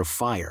pillar of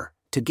fire,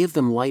 to give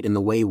them light in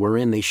the way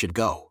wherein they should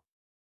go.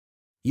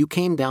 You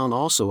came down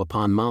also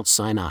upon Mount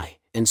Sinai,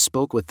 and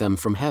spoke with them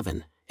from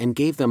heaven, and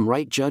gave them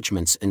right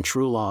judgments and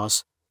true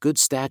laws, good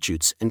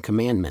statutes and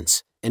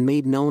commandments, and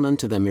made known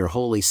unto them your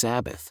holy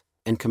Sabbath,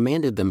 and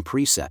commanded them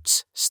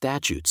precepts,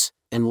 statutes,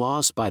 and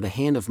laws by the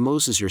hand of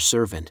Moses your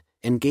servant,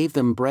 and gave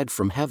them bread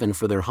from heaven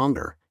for their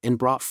hunger, and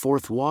brought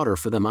forth water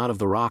for them out of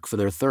the rock for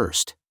their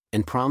thirst,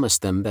 and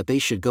promised them that they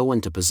should go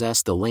in to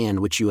possess the land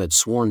which you had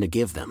sworn to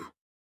give them.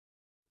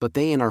 But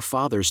they and our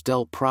fathers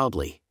dealt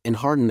proudly, and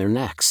hardened their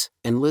necks,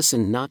 and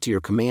listened not to your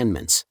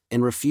commandments,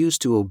 and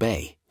refused to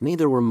obey,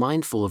 neither were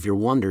mindful of your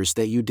wonders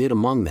that you did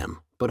among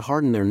them, but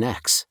hardened their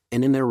necks,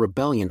 and in their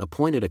rebellion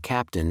appointed a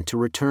captain to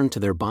return to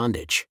their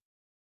bondage.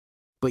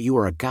 But you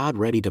are a God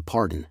ready to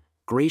pardon,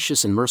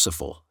 gracious and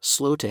merciful,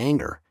 slow to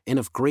anger, and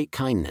of great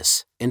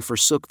kindness, and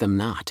forsook them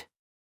not.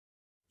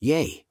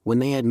 Yea, when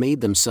they had made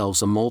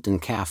themselves a molten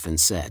calf and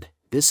said,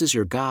 "This is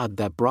your God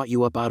that brought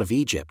you up out of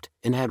Egypt,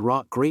 and had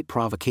wrought great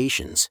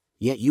provocations,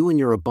 yet you in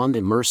your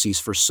abundant mercies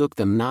forsook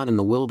them not in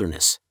the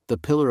wilderness. The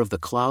pillar of the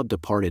cloud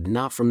departed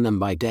not from them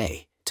by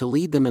day, to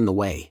lead them in the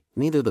way,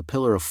 neither the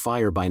pillar of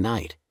fire by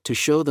night, to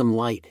show them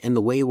light and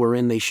the way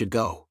wherein they should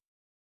go.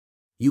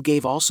 You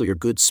gave also your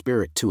good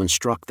spirit to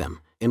instruct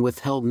them, and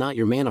withheld not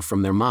your manna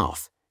from their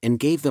mouth, and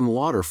gave them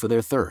water for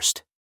their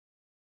thirst.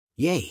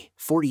 Yea,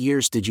 40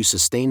 years did you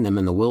sustain them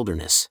in the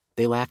wilderness,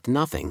 they lacked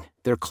nothing,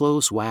 their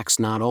clothes waxed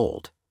not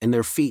old, and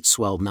their feet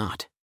swelled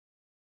not.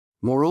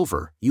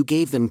 Moreover, you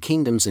gave them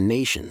kingdoms and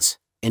nations,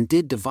 and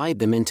did divide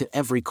them into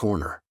every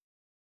corner.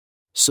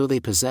 So they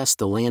possessed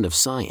the land of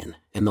Sion,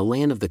 and the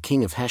land of the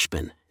king of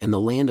Heshbon, and the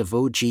land of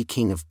Og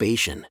king of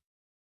Bashan.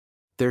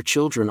 Their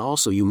children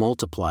also you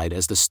multiplied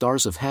as the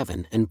stars of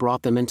heaven, and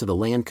brought them into the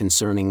land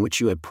concerning which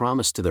you had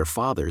promised to their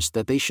fathers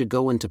that they should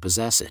go in to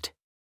possess it.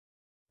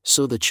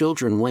 So the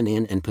children went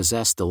in and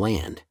possessed the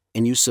land,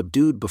 and you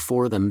subdued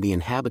before them the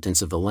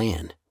inhabitants of the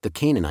land, the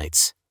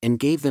Canaanites, and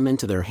gave them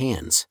into their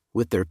hands,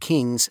 with their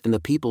kings and the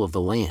people of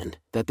the land,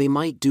 that they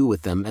might do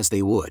with them as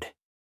they would.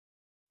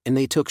 And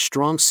they took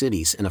strong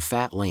cities and a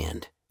fat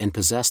land, and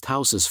possessed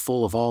houses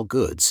full of all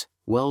goods,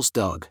 wells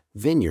dug,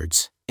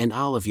 vineyards, and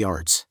olive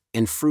yards,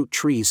 and fruit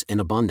trees in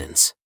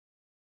abundance.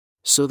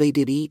 So they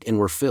did eat and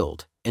were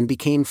filled, and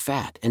became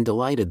fat and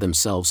delighted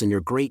themselves in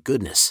your great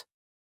goodness.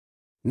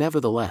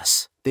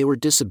 Nevertheless, they were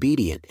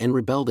disobedient and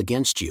rebelled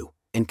against you,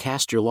 and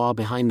cast your law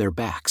behind their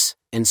backs,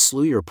 and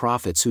slew your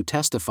prophets who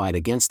testified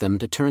against them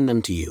to turn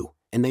them to you,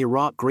 and they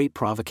wrought great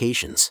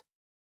provocations.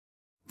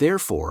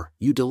 Therefore,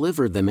 you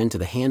delivered them into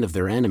the hand of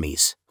their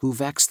enemies, who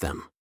vexed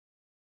them.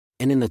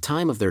 And in the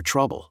time of their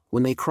trouble,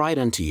 when they cried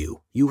unto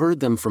you, you heard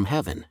them from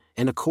heaven,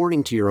 and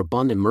according to your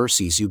abundant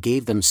mercies you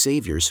gave them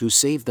saviors who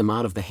saved them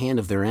out of the hand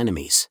of their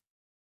enemies.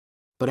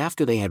 But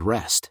after they had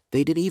rest,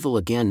 they did evil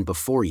again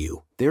before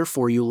you,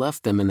 therefore you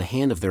left them in the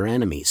hand of their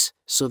enemies,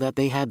 so that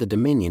they had the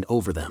dominion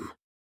over them.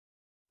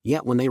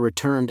 Yet when they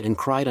returned and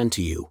cried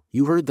unto you,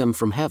 you heard them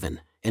from heaven,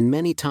 and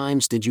many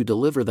times did you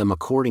deliver them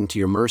according to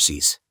your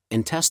mercies,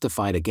 and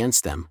testified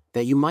against them,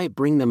 that you might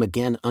bring them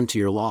again unto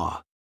your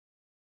law.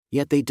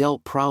 Yet they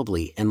dealt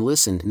proudly and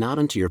listened not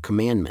unto your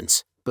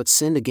commandments, but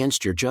sinned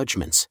against your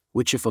judgments,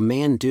 which if a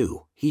man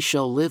do, he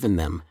shall live in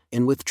them,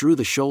 and withdrew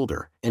the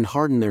shoulder, and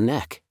hardened their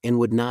neck, and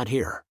would not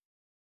hear.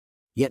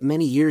 Yet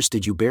many years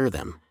did you bear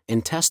them,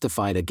 and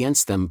testified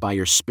against them by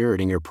your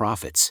spirit and your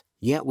prophets,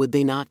 yet would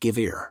they not give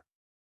ear.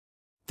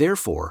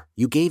 Therefore,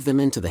 you gave them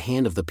into the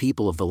hand of the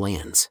people of the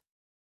lands.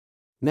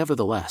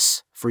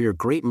 Nevertheless, for your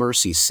great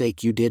mercy's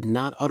sake you did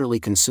not utterly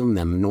consume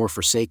them nor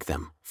forsake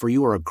them, for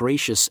you are a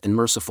gracious and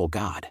merciful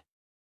God.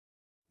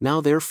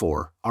 Now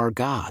therefore, our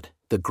God,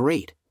 the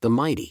great, the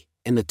mighty,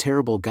 and the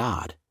terrible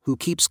God, who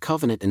keeps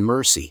covenant and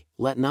mercy,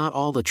 let not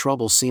all the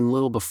trouble seem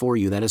little before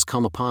you that has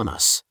come upon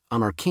us,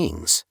 on our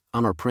kings,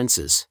 on our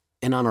princes,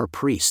 and on our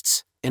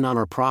priests, and on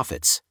our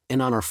prophets,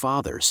 and on our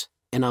fathers,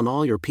 and on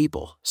all your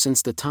people,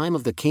 since the time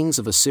of the kings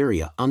of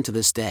Assyria unto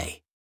this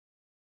day.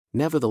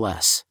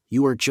 Nevertheless,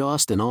 you are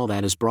just in all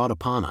that is brought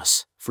upon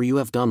us, for you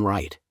have done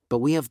right, but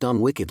we have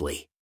done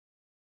wickedly.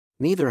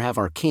 Neither have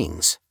our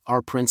kings,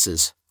 our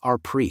princes, our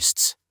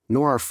priests,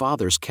 nor our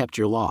fathers kept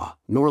your law,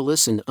 nor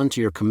listened unto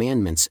your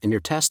commandments and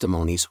your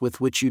testimonies with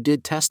which you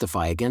did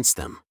testify against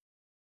them.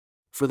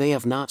 For they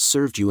have not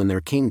served you in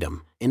their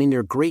kingdom, and in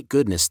your great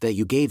goodness that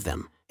you gave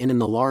them, and in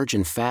the large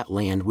and fat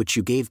land which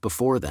you gave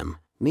before them,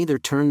 neither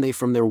turned they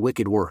from their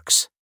wicked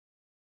works.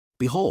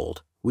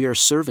 Behold, we are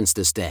servants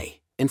this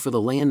day, and for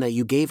the land that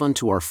you gave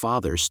unto our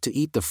fathers to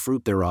eat the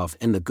fruit thereof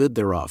and the good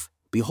thereof,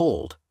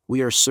 behold,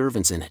 we are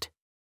servants in it.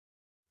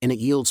 And it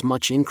yields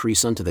much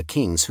increase unto the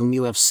kings whom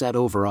you have set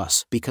over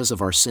us because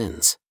of our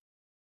sins.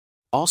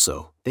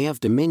 Also, they have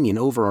dominion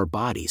over our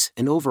bodies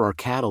and over our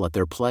cattle at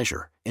their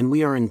pleasure, and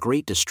we are in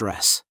great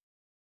distress.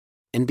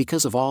 And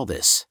because of all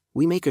this,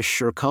 we make a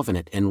sure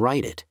covenant and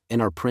write it,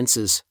 and our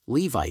princes,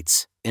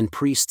 Levites, and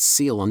priests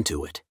seal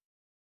unto it.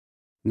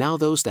 Now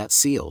those that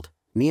sealed,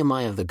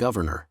 Nehemiah the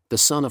governor, the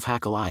son of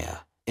Hakaliah,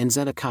 and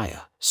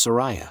Zedekiah,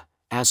 Sariah,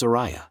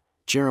 Azariah,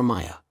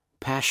 Jeremiah,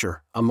 Pashur,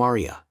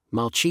 Amariah,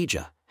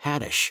 Malchijah,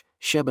 Haddish,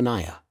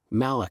 Shebaniah,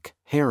 Malach,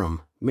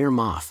 Haram,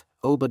 Mirmoth,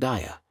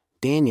 Obadiah,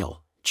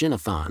 Daniel,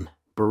 Ginnathan,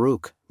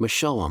 Baruch,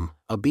 Meshullam,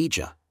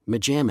 Abijah,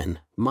 Mijamin,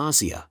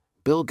 Maaziah,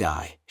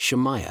 Bilgai,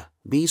 Shemaiah,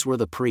 these were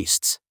the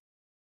priests.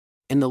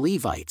 And the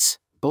Levites,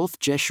 both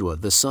Jeshua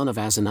the son of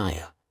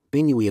Azaniah,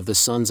 Binnui of the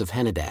sons of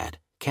Henadad,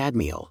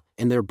 Kadmiel,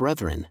 and their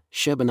brethren,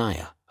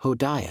 Shebaniah,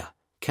 Hodiah,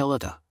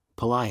 Kelita,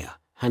 Peliah,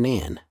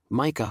 Hanan,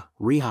 Micah,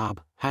 Rehob,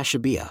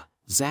 Hashabiah,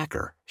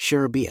 Zachar,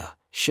 Sherebiah,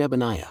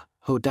 Shebaniah,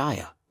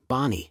 Hodiah,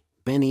 Bani,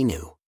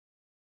 Beninu.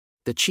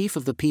 The chief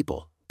of the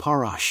people,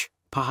 Parash,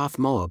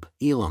 Pahath-Moab,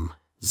 Elam,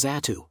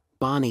 Zatu,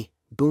 Bani,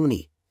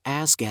 Buni,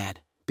 Asgad,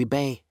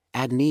 Bebe,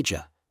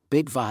 Adnijah,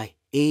 Bigvai,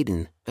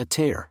 Aden,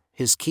 Ater,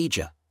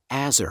 Hizkijah,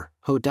 Azar,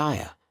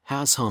 Hodiah,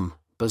 Hazhum,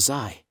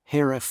 Bazai,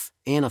 Hariph,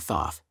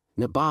 Anathoth,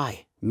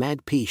 Nebai,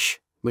 Madpish,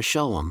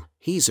 Meshullam,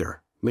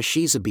 Hezer,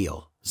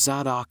 Meshezabeel,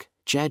 Zadok,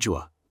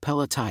 Jadua,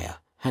 Pelatiah,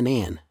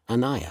 Hanan,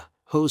 Anaiah,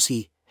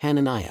 Hosea,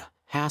 Hananiah,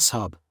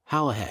 Hashub,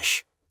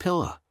 Halahesh,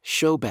 Pilah,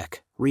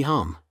 Shobek,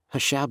 Rehum,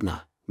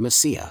 Hashabnah,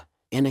 Messiah,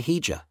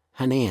 Anahijah,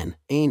 Hanan,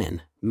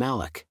 Anan,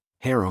 Malach,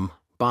 Haram,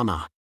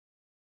 Bana.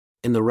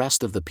 And the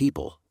rest of the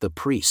people, the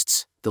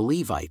priests, the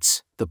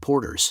Levites, the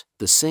porters,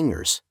 the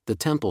singers, the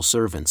temple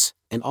servants,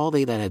 and all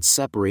they that had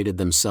separated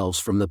themselves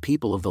from the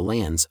people of the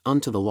lands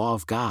unto the law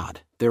of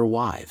God, their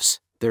wives,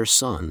 their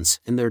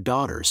sons, and their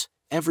daughters,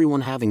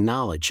 everyone having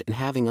knowledge and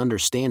having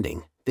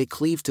understanding, they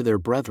cleaved to their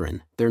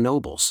brethren, their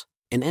nobles,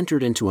 and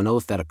entered into an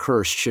oath that a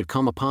curse should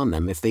come upon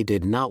them if they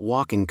did not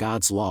walk in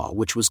God's law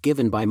which was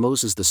given by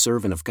Moses the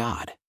servant of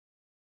God,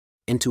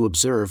 and to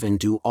observe and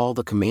do all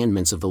the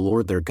commandments of the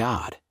Lord their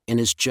God, and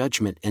his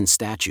judgment and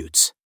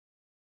statutes.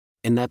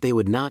 And that they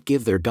would not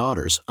give their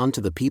daughters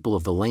unto the people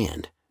of the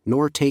land,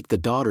 nor take the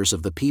daughters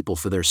of the people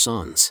for their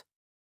sons.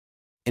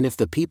 And if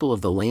the people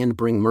of the land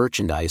bring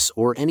merchandise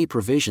or any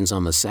provisions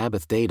on the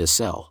Sabbath day to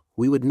sell,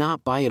 we would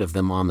not buy it of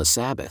them on the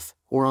Sabbath,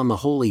 or on the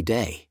holy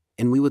day,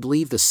 and we would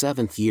leave the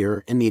 7th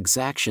year in the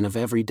exaction of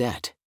every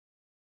debt.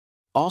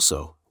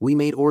 Also, we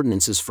made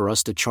ordinances for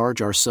us to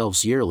charge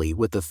ourselves yearly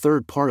with the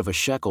 3rd part of a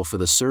shekel for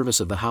the service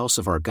of the house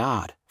of our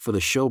God, for the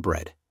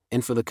showbread,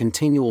 and for the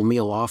continual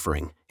meal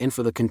offering, and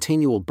for the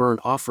continual burnt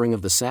offering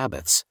of the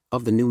Sabbaths,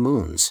 of the new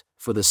moons,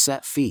 for the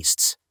set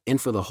feasts, and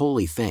for the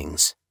holy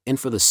things, and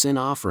for the sin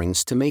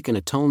offerings to make an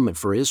atonement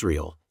for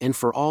Israel, and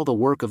for all the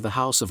work of the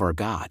house of our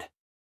God.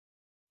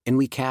 And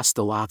we cast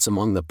the lots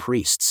among the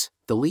priests,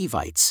 the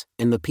Levites,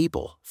 and the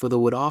people, for the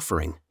wood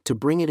offering, to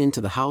bring it into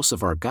the house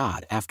of our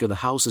God after the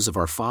houses of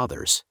our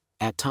fathers,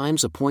 at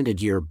times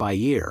appointed year by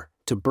year,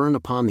 to burn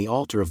upon the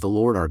altar of the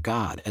Lord our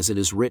God as it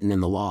is written in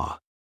the law.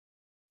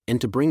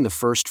 And to bring the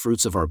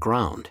firstfruits of our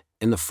ground,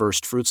 and the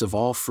firstfruits of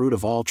all fruit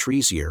of all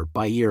trees year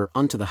by year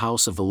unto the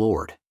house of the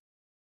Lord.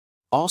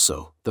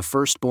 Also, the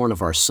firstborn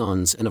of our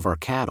sons and of our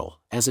cattle,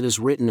 as it is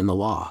written in the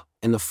law,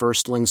 and the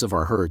firstlings of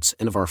our herds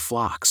and of our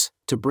flocks,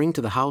 to bring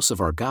to the house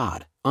of our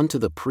God, unto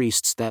the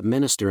priests that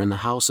minister in the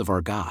house of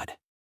our God.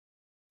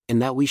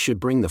 And that we should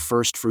bring the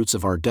firstfruits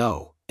of our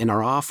dough, and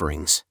our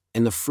offerings,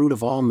 and the fruit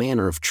of all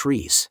manner of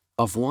trees,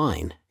 of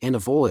wine, and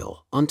of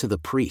oil, unto the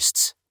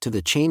priests, to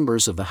the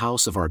chambers of the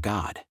house of our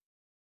God.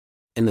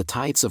 And the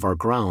tithes of our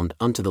ground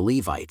unto the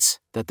Levites,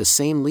 that the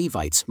same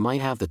Levites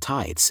might have the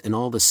tithes in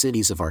all the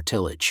cities of our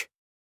tillage.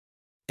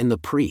 And the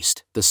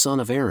priest, the son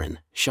of Aaron,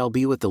 shall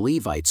be with the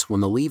Levites when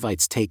the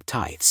Levites take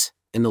tithes,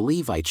 and the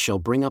Levites shall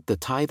bring up the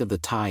tithe of the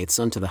tithes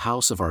unto the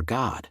house of our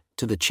God,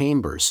 to the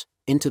chambers,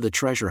 into the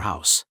treasure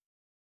house.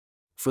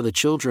 For the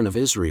children of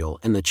Israel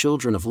and the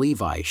children of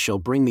Levi shall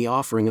bring the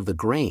offering of the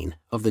grain,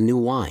 of the new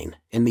wine,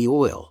 and the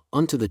oil,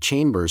 unto the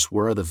chambers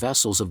where are the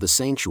vessels of the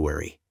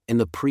sanctuary, and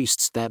the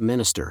priests that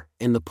minister,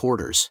 and the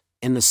porters,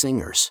 and the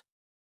singers.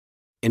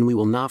 And we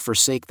will not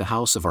forsake the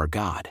house of our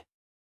God.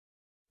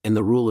 And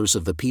the rulers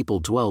of the people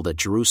dwelled at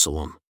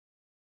Jerusalem.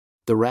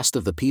 The rest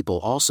of the people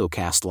also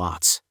cast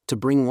lots, to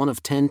bring 1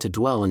 of 10 to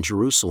dwell in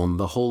Jerusalem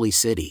the holy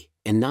city,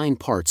 and 9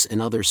 parts in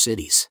other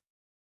cities.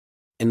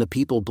 And the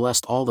people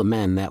blessed all the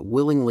men that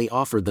willingly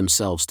offered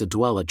themselves to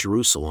dwell at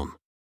Jerusalem.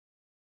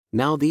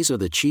 Now these are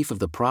the chief of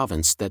the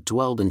province that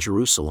dwelled in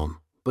Jerusalem,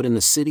 but in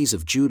the cities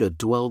of Judah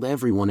dwelled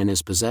everyone in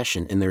his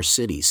possession in their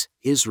cities,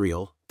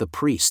 Israel, the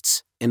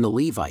priests, and the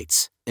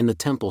Levites, and the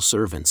temple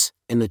servants,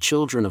 and the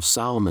children of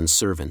Solomon's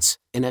servants,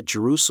 and at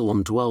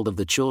Jerusalem dwelled of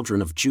the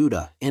children of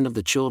Judah and of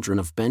the children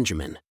of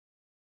Benjamin.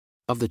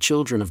 Of the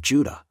children of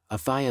Judah,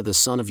 Athaiah the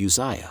son of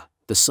Uzziah,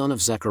 the son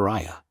of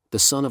Zechariah, the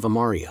son of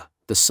Amariah,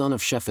 the son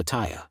of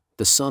Shephatiah,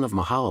 the son of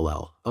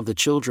Mahalalel, of the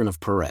children of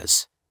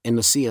Perez, and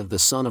Messiah the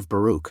son of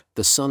Baruch,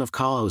 the son of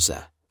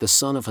Kalhozeh, the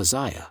son of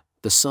Haziah,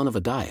 the son of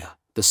Adiah,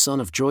 the son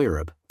of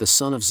Joarib, the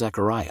son of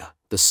Zechariah,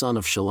 the son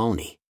of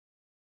Shaloni.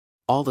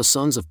 All the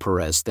sons of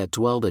Perez that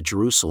dwelled at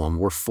Jerusalem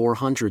were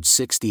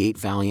 468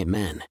 valiant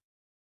men.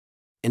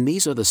 And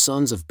these are the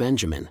sons of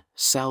Benjamin,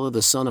 Salah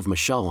the son of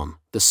Meshullam,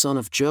 the son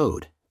of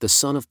Jod, the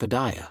son of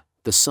Pedaiah,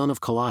 the son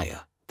of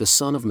Kaliah, the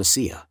son of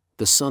Messiah,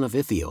 the son of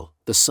Ithiel,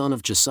 the son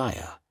of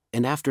Josiah,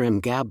 and after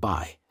him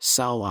Gabbai,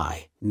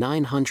 Salai,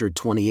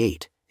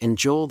 928, and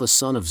Joel the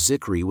son of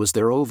Zichri was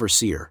their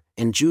overseer,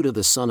 and Judah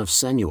the son of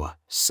Senua,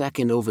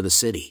 second over the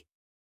city.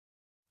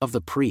 Of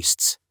the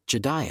priests,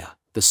 Jediah,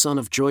 the son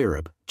of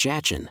Joarib,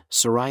 Jachin,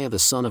 Sariah the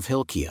son of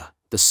Hilkiah,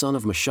 the son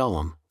of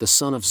Meshullam, the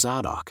son of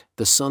Zadok,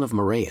 the son of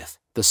Meraioth,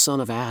 the son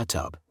of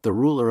Ahitub, the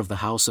ruler of the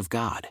house of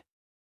God.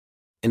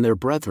 And their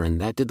brethren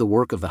that did the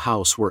work of the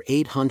house were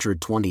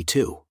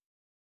 822.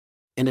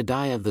 And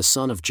Adiah the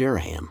son of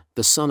Jeraham,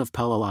 the son of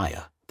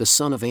Pelaliah, the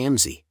son of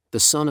Amzi, the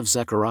son of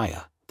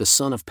Zechariah, the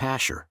son of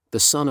Pashur, the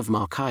son of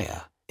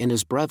Malchiah, and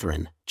his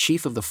brethren,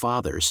 chief of the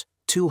fathers,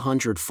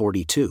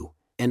 242,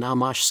 and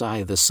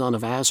Amashsai the son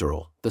of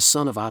Azarel, the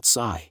son of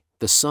Atsai,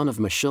 the son of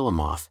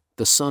Meshillemoth,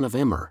 the son of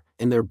Immer,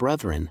 and their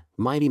brethren,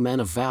 mighty men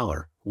of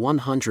valor,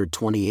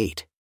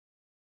 128.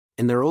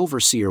 And their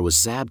overseer was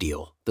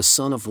Zabdiel, the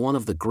son of one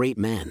of the great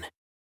men.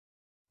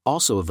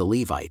 Also of the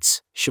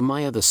Levites,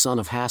 Shemaiah the son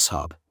of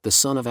Hashub, the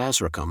son of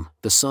Azrikam,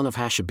 the son of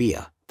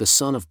Hashabiah, the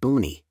son of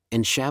Buni,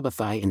 and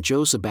Shabbathai and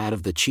Jozabad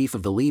of the chief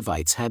of the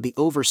Levites had the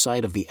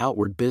oversight of the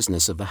outward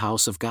business of the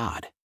house of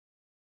God.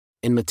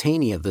 And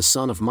Mattaniah the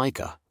son of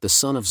Micah, the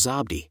son of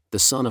Zabdi, the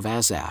son of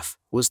Asaph,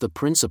 was the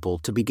principal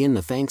to begin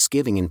the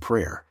thanksgiving and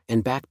prayer,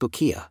 and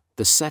Bakbukiah,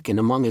 the second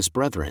among his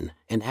brethren,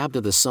 and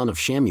Abda the son of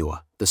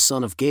Shammua, the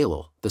son of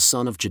Galal, the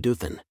son of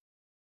Jeduthun.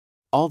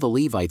 All the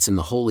Levites in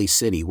the holy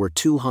city were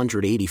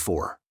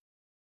 284.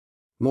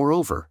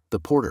 Moreover, the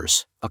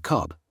porters,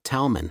 Akub,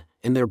 Talmon,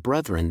 and their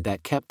brethren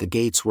that kept the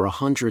gates were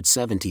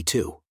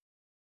 172.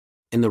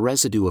 And the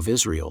residue of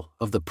Israel,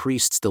 of the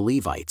priests the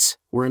Levites,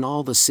 were in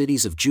all the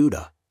cities of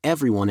Judah,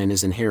 everyone in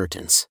his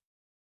inheritance.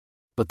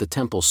 But the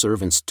temple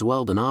servants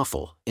dwelled in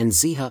Ophel, and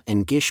Zehah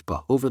and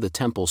Gishpa over the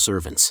temple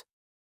servants.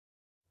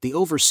 The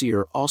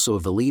overseer also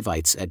of the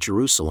Levites at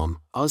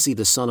Jerusalem, Uzzi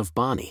the son of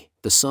Bani,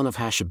 the son of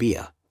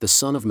Hashabiah, the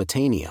son of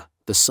Mattaniah,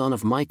 the son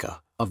of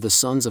Micah, of the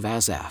sons of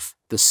Asaph,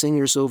 the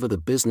singers over the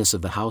business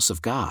of the house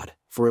of God,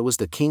 for it was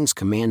the king's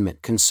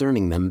commandment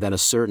concerning them that a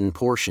certain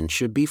portion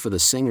should be for the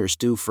singers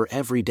due for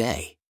every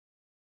day.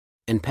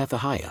 And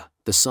Pethahiah,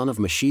 the son of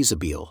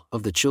Meshezabeel,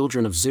 of the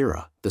children of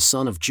Zerah, the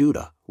son of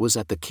Judah, was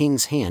at the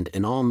king's hand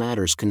in all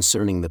matters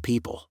concerning the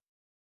people.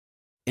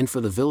 And for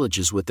the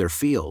villages with their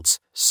fields,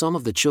 some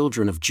of the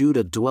children of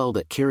Judah dwelled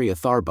at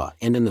Kiriath-arba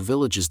and in the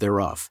villages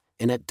thereof,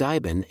 and at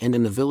Dibon and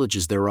in the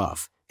villages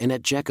thereof, and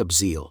at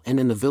Jekabzeel and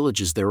in the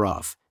villages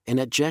thereof, and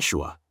at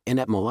Jeshua, and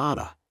at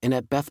Melada, and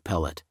at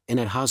Bethpelet, and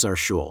at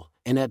Hazar-Shul,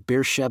 and at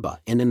Beersheba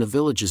and in the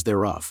villages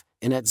thereof,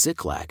 and at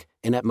Ziklag,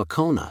 and at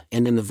Makona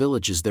and in the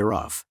villages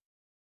thereof,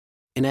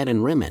 and at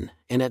Enrimmon,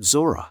 and at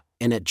Zorah,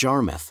 and at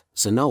Jarmuth,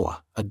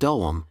 Zanoah,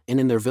 Adullam, and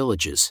in their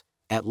villages,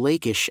 at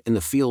Lachish and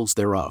the fields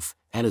thereof,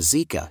 at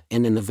Azekah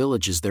and in the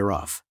villages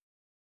thereof.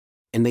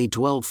 And they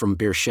dwelled from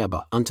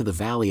Beersheba unto the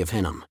valley of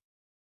Hinnom.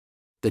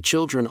 The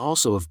children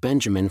also of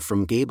Benjamin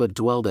from Geba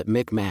dwelled at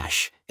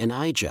Michmash, and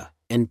Ijah,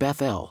 and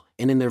Bethel,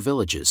 and in their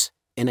villages,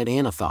 and at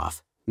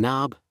Anathoth,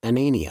 Nob,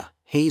 Ananiah,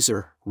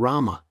 Hazor,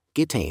 Ramah,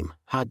 Gittaim,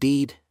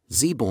 Hadid,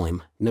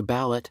 Zeboim,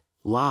 Nebalat,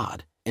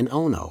 Lod, and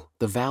Ono,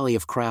 the valley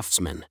of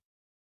craftsmen.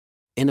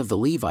 And of the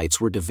Levites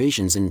were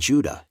divisions in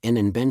Judah and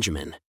in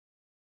Benjamin.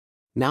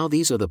 Now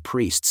these are the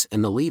priests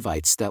and the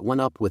Levites that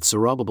went up with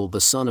Zerubbabel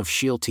the son of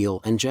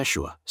Shealtiel and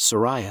Jeshua,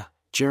 Sariah,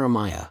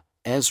 Jeremiah,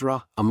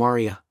 Ezra,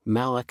 Amariah,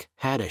 Malach,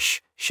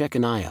 Haddish,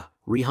 Shechaniah,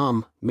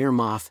 Rehum,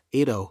 Mirmoth,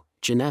 Iddo,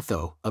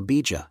 Genetho,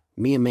 Abijah,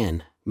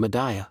 Miamin,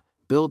 Mediah,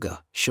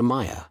 Bilgah,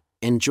 Shemaiah,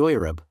 and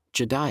Joarib,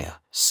 Jediah,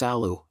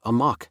 Salu,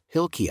 Amok,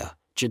 Hilkiah,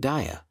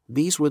 Jediah.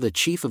 These were the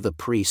chief of the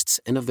priests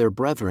and of their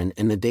brethren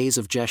in the days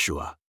of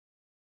Jeshua.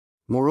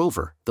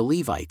 Moreover, the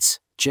Levites,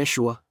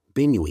 Jeshua,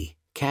 Binnui,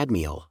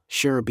 Kadmiel,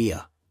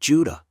 Sherebiah,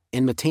 Judah,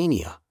 and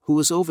Mattaniah, who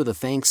was over the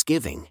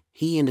thanksgiving,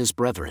 he and his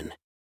brethren.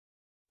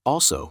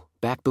 Also,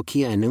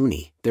 Bakbukiah and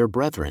Unni, their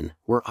brethren,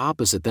 were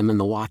opposite them in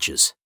the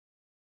watches.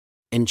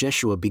 And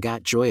Jeshua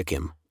begot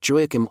Joachim,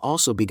 Joachim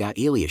also begot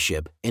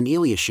Eliashib, and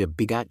Eliashib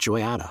begot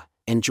Joiada,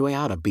 and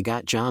Joiada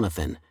begot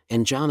Jonathan,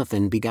 and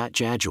Jonathan begot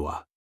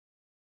Jaddua.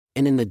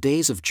 And in the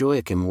days of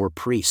Joachim were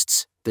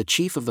priests, the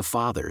chief of the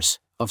fathers,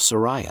 of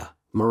Sariah,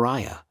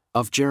 Moriah,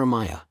 of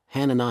Jeremiah,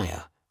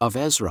 Hananiah, of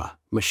Ezra,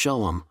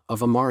 Meshullam, of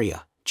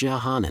Amariah,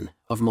 Jehanan,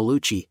 of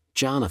Maluchi,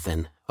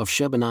 Jonathan, of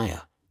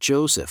Shebaniah,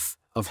 Joseph,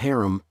 of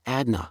Haram,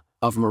 Adnah,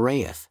 of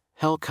Meraioth,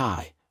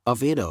 Helkai,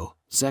 of Iddo,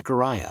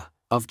 Zechariah,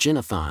 of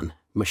Ginnathan,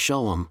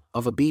 Meshullam,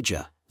 of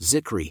Abijah,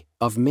 Zikri,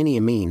 of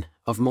Miniamin,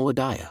 of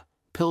Moadiah,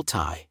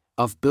 Piltai,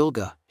 of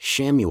Bilgah,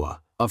 Shammua,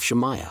 of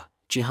Shemaiah,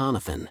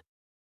 Jehonathan.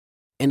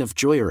 And of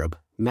Joarib,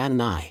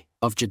 Mattanai,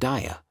 of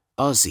Jediah,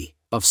 Uzzi,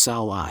 of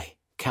Saulai,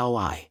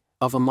 Kaulai,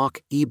 of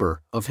Amok,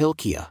 Eber, of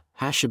Hilkiah,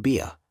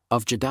 Hashabiah,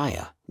 of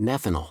Jediah,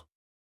 Nethanel.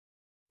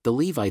 The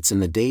Levites in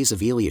the days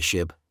of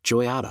Eliashib,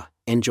 Joiada,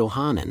 and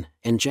Johanan,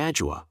 and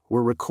Jaddua,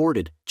 were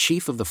recorded,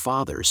 chief of the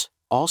fathers,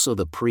 also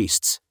the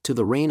priests, to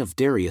the reign of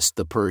Darius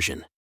the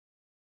Persian.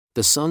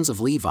 The sons of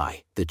Levi,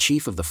 the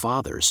chief of the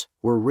fathers,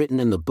 were written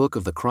in the book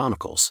of the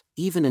Chronicles,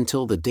 even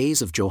until the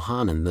days of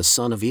Johanan the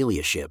son of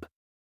Eliashib.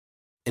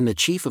 And the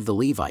chief of the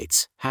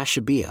Levites,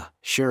 Hashabiah,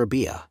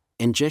 Sherebiah,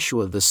 and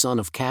Jeshua the son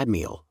of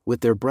Kadmiel,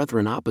 with their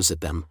brethren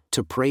opposite them,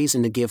 to praise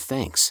and to give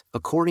thanks,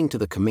 according to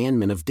the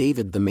commandment of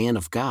David the man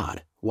of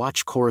God,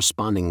 watch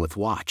corresponding with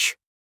watch.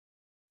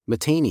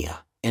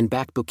 Mattaniah, and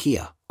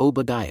Bakbukiah,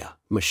 Obadiah,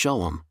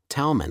 Meshullam,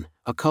 Talmon,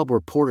 Akub were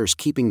porters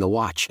keeping the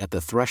watch at the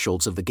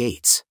thresholds of the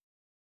gates.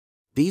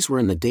 These were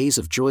in the days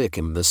of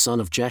Joachim the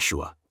son of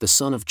Jeshua, the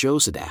son of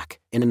Josadak,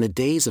 and in the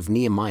days of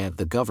Nehemiah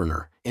the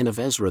governor, and of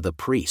Ezra the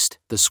priest,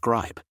 the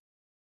scribe.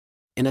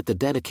 And at the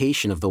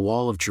dedication of the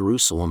wall of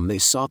Jerusalem they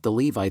sought the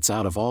Levites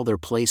out of all their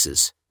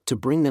places, to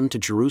bring them to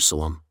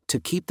Jerusalem, to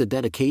keep the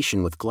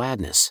dedication with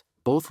gladness,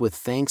 both with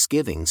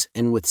thanksgivings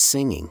and with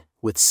singing,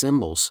 with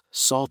cymbals,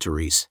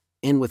 psalteries,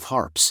 and with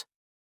harps.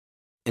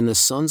 And the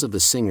sons of the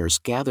singers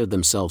gathered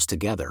themselves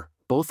together,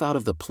 both out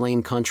of the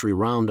plain country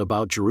round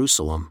about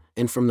Jerusalem,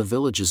 and from the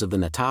villages of the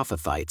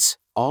Netophathites,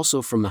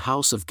 also from the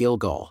house of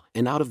Gilgal,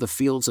 and out of the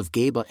fields of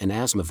Geba and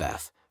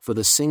Asmaveth, for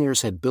the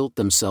singers had built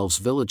themselves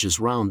villages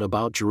round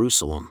about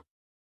Jerusalem.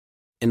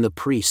 and the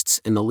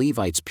priests and the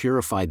Levites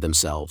purified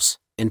themselves,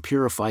 and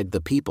purified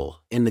the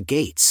people, and the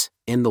gates,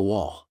 and the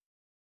wall.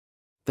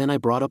 Then I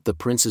brought up the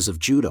princes of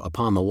Judah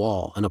upon the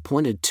wall and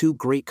appointed 2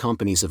 great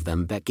companies of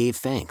them that gave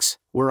thanks,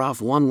 whereof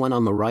one went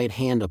on the right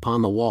hand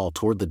upon the wall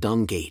toward the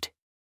dung gate.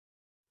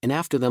 And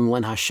after them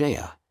went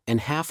Hoshea, and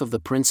half of the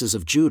princes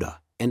of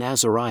Judah, and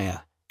Azariah,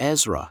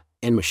 Ezra,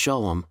 and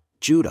Meshullam,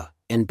 Judah,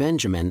 and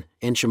Benjamin,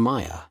 and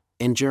Shemaiah,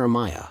 and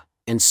Jeremiah,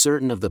 and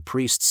certain of the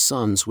priests'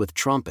 sons with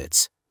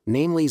trumpets,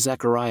 namely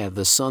Zechariah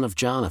the son of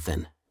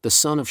Jonathan, the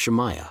son of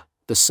Shemaiah,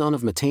 the son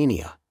of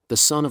Mattaniah, the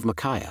son of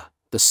Micaiah,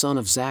 the son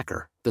of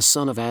Zachar, the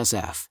son of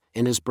Asaph,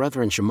 and his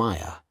brethren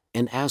Shemaiah,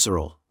 and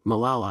Azarel,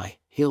 Malali,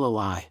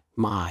 Hilali,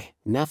 Mai,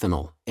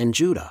 Nethanel, and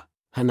Judah,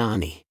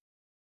 Hanani.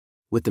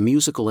 With the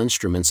musical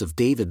instruments of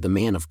David the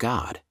man of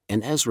God,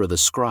 and Ezra the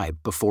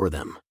scribe before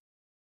them.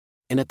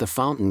 And at the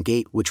fountain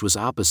gate which was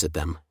opposite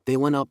them, they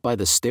went up by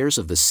the stairs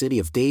of the city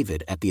of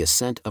David at the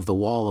ascent of the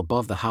wall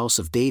above the house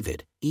of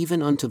David,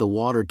 even unto the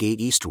water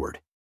gate eastward.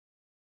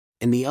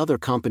 And the other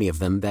company of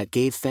them that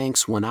gave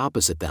thanks went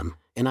opposite them,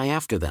 and I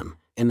after them,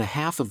 and the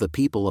half of the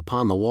people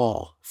upon the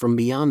wall, from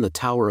beyond the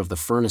tower of the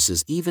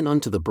furnaces even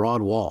unto the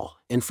broad wall,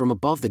 and from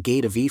above the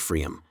gate of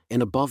Ephraim,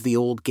 and above the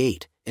old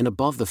gate, and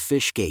above the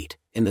fish gate,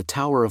 and the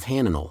tower of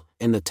Hananel,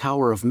 and the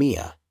tower of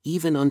Meah,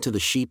 even unto the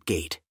sheep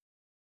gate.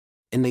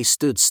 And they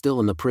stood still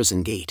in the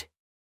prison gate.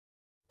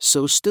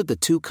 So stood the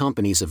 2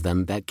 companies of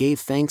them that gave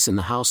thanks in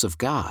the house of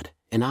God,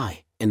 and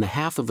I, and the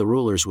half of the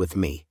rulers with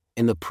me,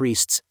 and the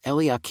priests,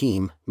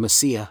 Eliakim,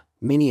 Maaseiah,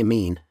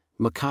 Miniamin,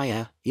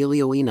 Micaiah,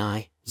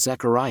 Elioenai,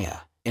 Zechariah,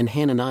 and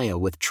Hananiah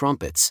with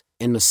trumpets,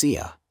 and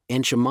Maaseiah,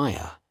 and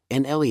Shemaiah,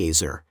 and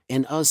Eleazar,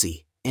 and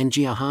Uzzi, and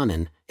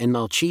Jehohanan, and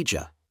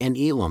Malchijah, and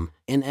Elam,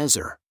 and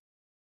Ezer.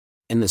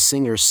 And the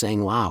singers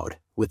sang loud,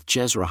 with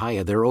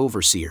Jezrahiah their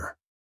overseer.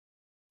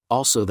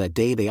 Also that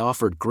day they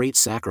offered great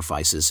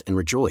sacrifices and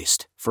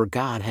rejoiced, for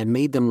God had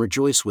made them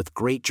rejoice with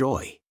great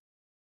joy.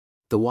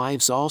 The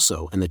wives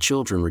also and the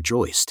children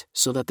rejoiced,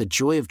 so that the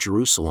joy of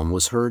Jerusalem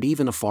was heard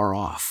even afar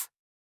off.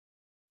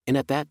 And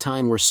at that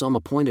time were some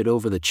appointed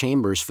over the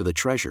chambers for the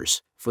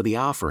treasures, for the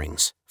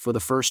offerings, for the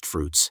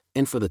firstfruits,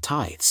 and for the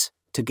tithes,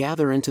 to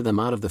gather into them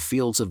out of the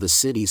fields of the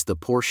cities the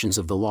portions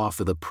of the law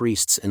for the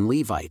priests and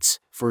Levites,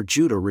 for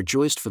Judah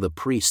rejoiced for the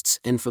priests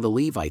and for the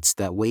Levites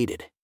that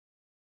waited.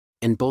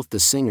 And both the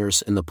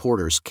singers and the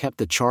porters kept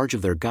the charge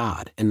of their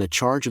God and the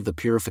charge of the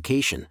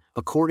purification,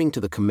 according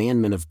to the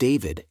commandment of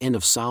David and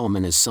of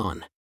Solomon his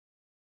son.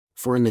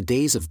 For in the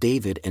days of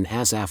David and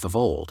Asaph of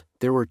old,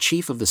 there were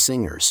chief of the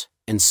singers,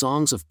 and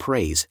songs of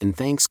praise and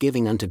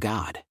thanksgiving unto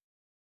God.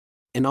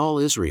 And all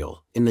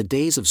Israel, in the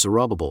days of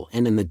Zerubbabel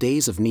and in the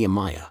days of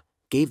Nehemiah,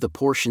 gave the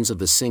portions of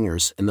the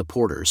singers and the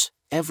porters,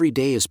 every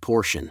day his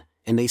portion,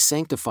 and they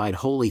sanctified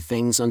holy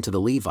things unto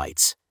the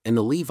Levites, and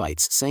the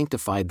Levites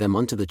sanctified them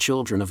unto the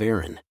children of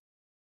Aaron.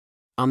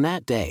 On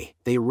that day,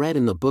 they read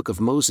in the book of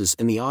Moses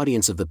in the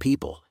audience of the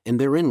people, and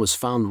therein was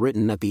found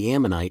written that the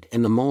Ammonite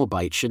and the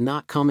Moabite should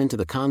not come into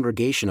the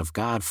congregation of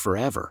God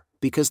forever,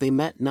 because they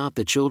met not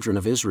the children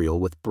of Israel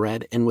with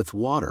bread and with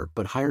water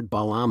but hired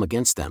Balaam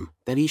against them,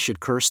 that he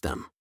should curse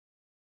them.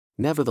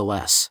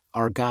 Nevertheless,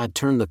 our God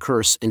turned the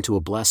curse into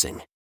a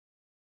blessing.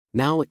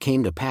 Now it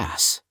came to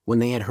pass, when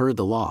they had heard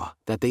the law,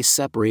 that they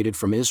separated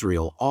from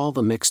Israel all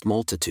the mixed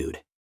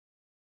multitude.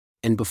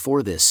 And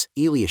before this,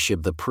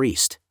 Eliashib the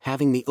priest,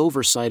 having the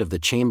oversight of the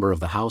chamber of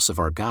the house of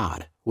our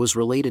God, was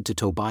related to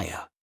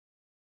Tobiah.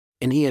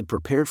 And he had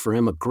prepared for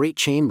him a great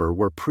chamber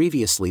where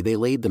previously they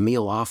laid the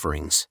meal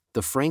offerings,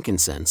 the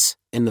frankincense,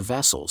 and the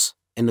vessels,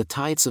 and the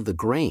tithes of the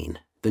grain,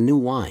 the new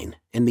wine,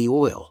 and the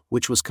oil,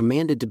 which was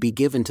commanded to be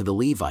given to the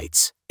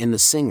Levites, and the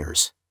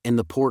singers, and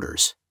the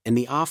porters, and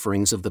the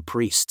offerings of the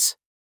priests.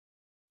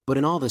 But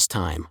in all this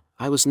time,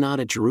 I was not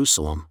at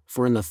Jerusalem,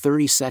 for in the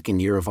 32nd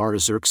year of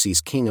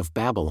Artaxerxes king of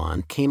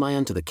Babylon came I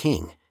unto the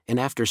king, and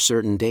after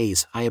certain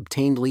days I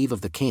obtained leave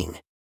of the king.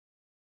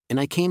 And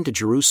I came to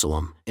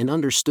Jerusalem, and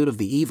understood of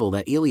the evil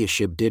that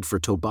Eliashib did for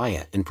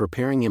Tobiah in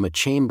preparing him a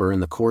chamber in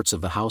the courts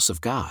of the house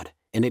of God,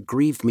 and it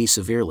grieved me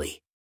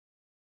severely.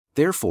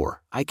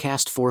 Therefore, I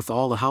cast forth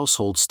all the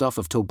household stuff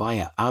of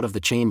Tobiah out of the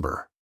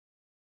chamber.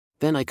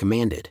 Then I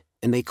commanded,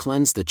 and they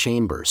cleansed the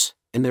chambers,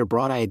 and there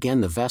brought I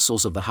again the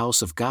vessels of the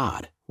house of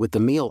God, with the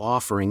meal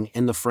offering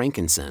and the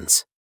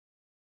frankincense.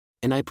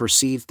 And I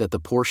perceived that the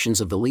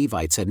portions of the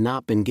Levites had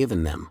not been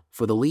given them,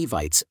 for the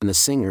Levites and the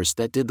singers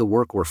that did the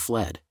work were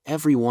fled,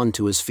 every one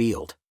to his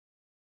field.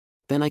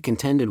 Then I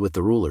contended with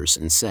the rulers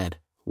and said,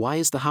 Why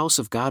is the house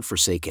of God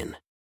forsaken?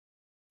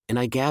 And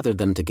I gathered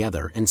them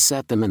together and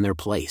set them in their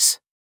place.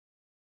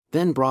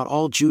 Then brought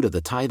all Judah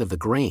the tithe of the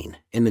grain,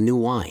 and the new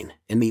wine,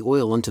 and the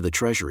oil unto the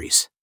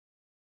treasuries.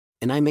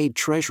 And I made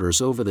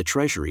treasurers over the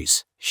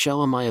treasuries,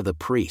 Shelemiah the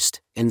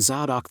priest, and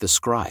Zadok the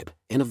scribe,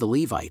 and of the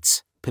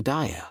Levites,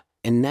 Pedaiah,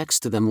 and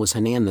next to them was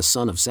Hanan the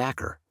son of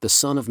Zachar, the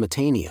son of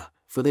Mattaniah,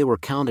 for they were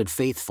counted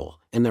faithful,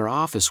 and their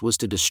office was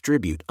to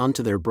distribute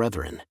unto their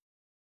brethren.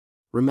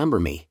 Remember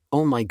me,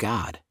 O my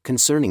God,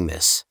 concerning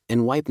this,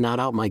 and wipe not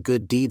out my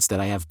good deeds that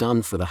I have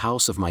done for the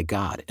house of my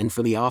God and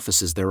for the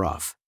offices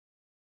thereof.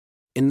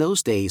 In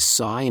those days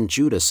saw I in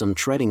Judah some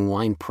treading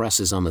wine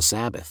presses on the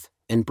Sabbath,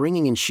 and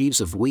bringing in sheaves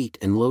of wheat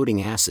and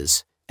loading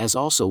asses, as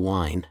also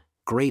wine,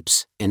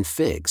 grapes, and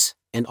figs,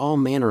 and all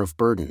manner of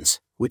burdens,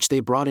 which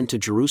they brought into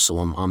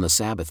Jerusalem on the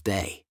Sabbath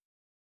day.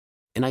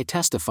 And I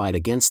testified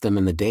against them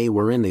in the day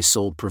wherein they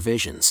sold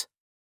provisions.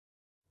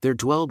 There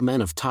dwelled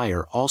men of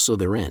Tyre also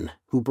therein,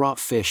 who brought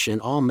fish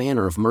and all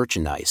manner of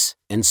merchandise,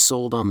 and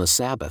sold on the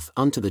Sabbath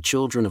unto the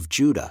children of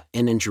Judah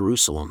and in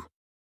Jerusalem.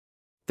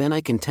 Then I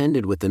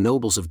contended with the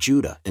nobles of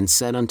Judah and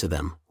said unto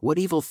them, What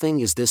evil thing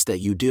is this that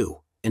you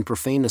do, and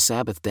profane the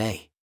Sabbath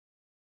day?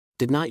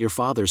 Did not your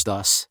fathers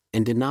thus,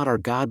 and did not our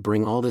God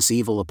bring all this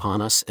evil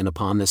upon us and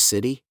upon this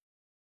city?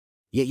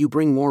 Yet you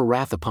bring more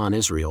wrath upon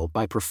Israel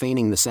by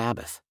profaning the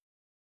Sabbath.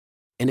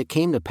 And it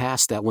came to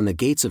pass that when the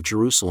gates of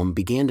Jerusalem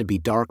began to be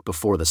dark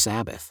before the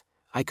Sabbath,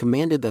 I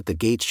commanded that the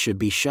gates should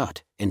be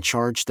shut, and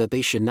charged that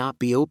they should not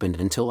be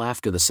opened until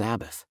after the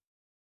Sabbath.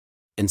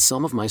 And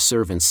some of my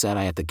servants set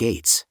I at the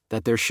gates,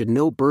 that there should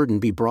no burden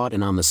be brought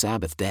in on the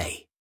Sabbath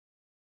day.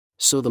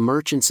 So the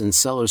merchants and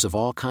sellers of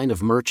all kind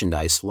of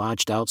merchandise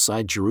lodged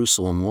outside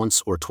Jerusalem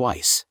once or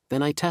twice.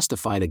 Then I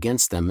testified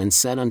against them and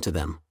said unto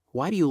them,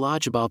 Why do you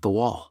lodge about the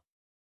wall?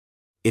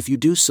 If you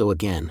do so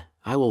again,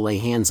 I will lay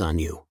hands on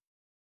you.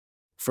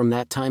 From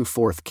that time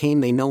forth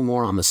came they no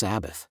more on the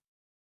Sabbath.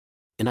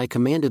 And I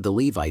commanded the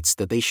Levites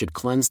that they should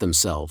cleanse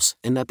themselves,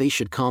 and that they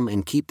should come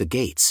and keep the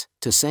gates,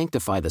 to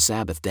sanctify the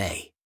Sabbath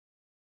day.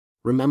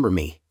 Remember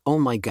me, O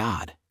my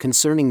God,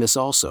 concerning this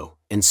also,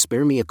 and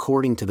spare me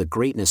according to the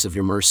greatness of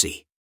your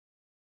mercy.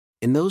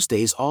 In those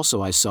days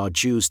also I saw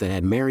Jews that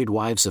had married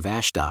wives of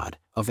Ashdod,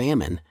 of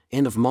Ammon,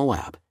 and of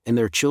Moab, and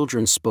their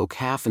children spoke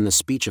half in the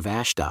speech of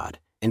Ashdod,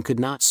 and could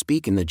not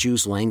speak in the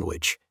Jews'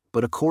 language,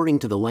 but according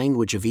to the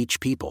language of each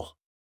people.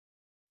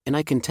 And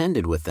I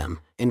contended with them,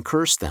 and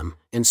cursed them,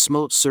 and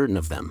smote certain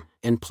of them,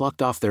 and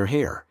plucked off their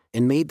hair,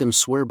 and made them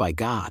swear by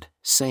God,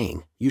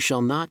 saying, You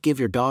shall not give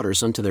your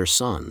daughters unto their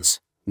sons,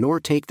 nor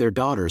take their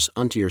daughters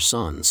unto your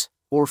sons,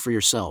 or for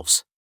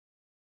yourselves.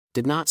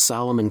 Did not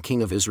Solomon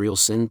king of Israel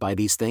sin by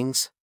these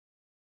things?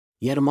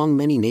 Yet among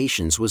many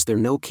nations was there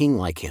no king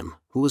like him,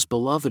 who was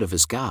beloved of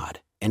his God,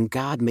 and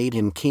God made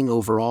him king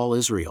over all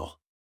Israel.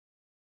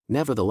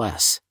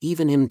 Nevertheless,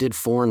 even him did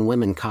foreign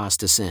women cause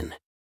to sin.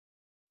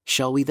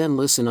 Shall we then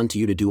listen unto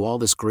you to do all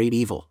this great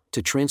evil,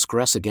 to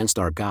transgress against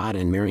our God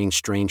and marrying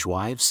strange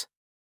wives?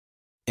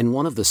 And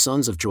one of the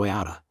sons of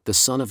Joiada, the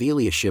son of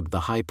Eliashib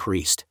the high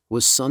priest,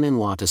 was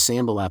son-in-law to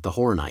Sanballat the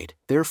Horonite,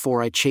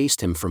 therefore I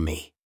chased him from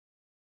me.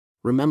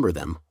 Remember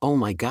them, O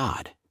my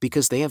God,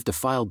 because they have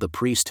defiled the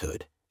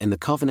priesthood, and the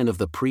covenant of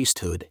the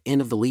priesthood and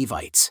of the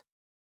Levites.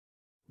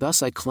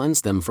 Thus I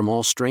cleansed them from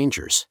all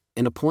strangers,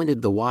 and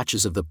appointed the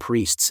watches of the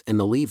priests and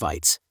the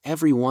Levites,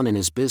 every one in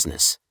his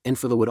business, and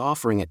for the wood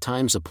offering at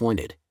times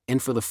appointed,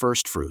 and for the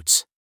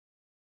firstfruits.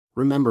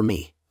 Remember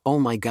me, O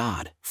my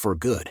God, for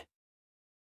good.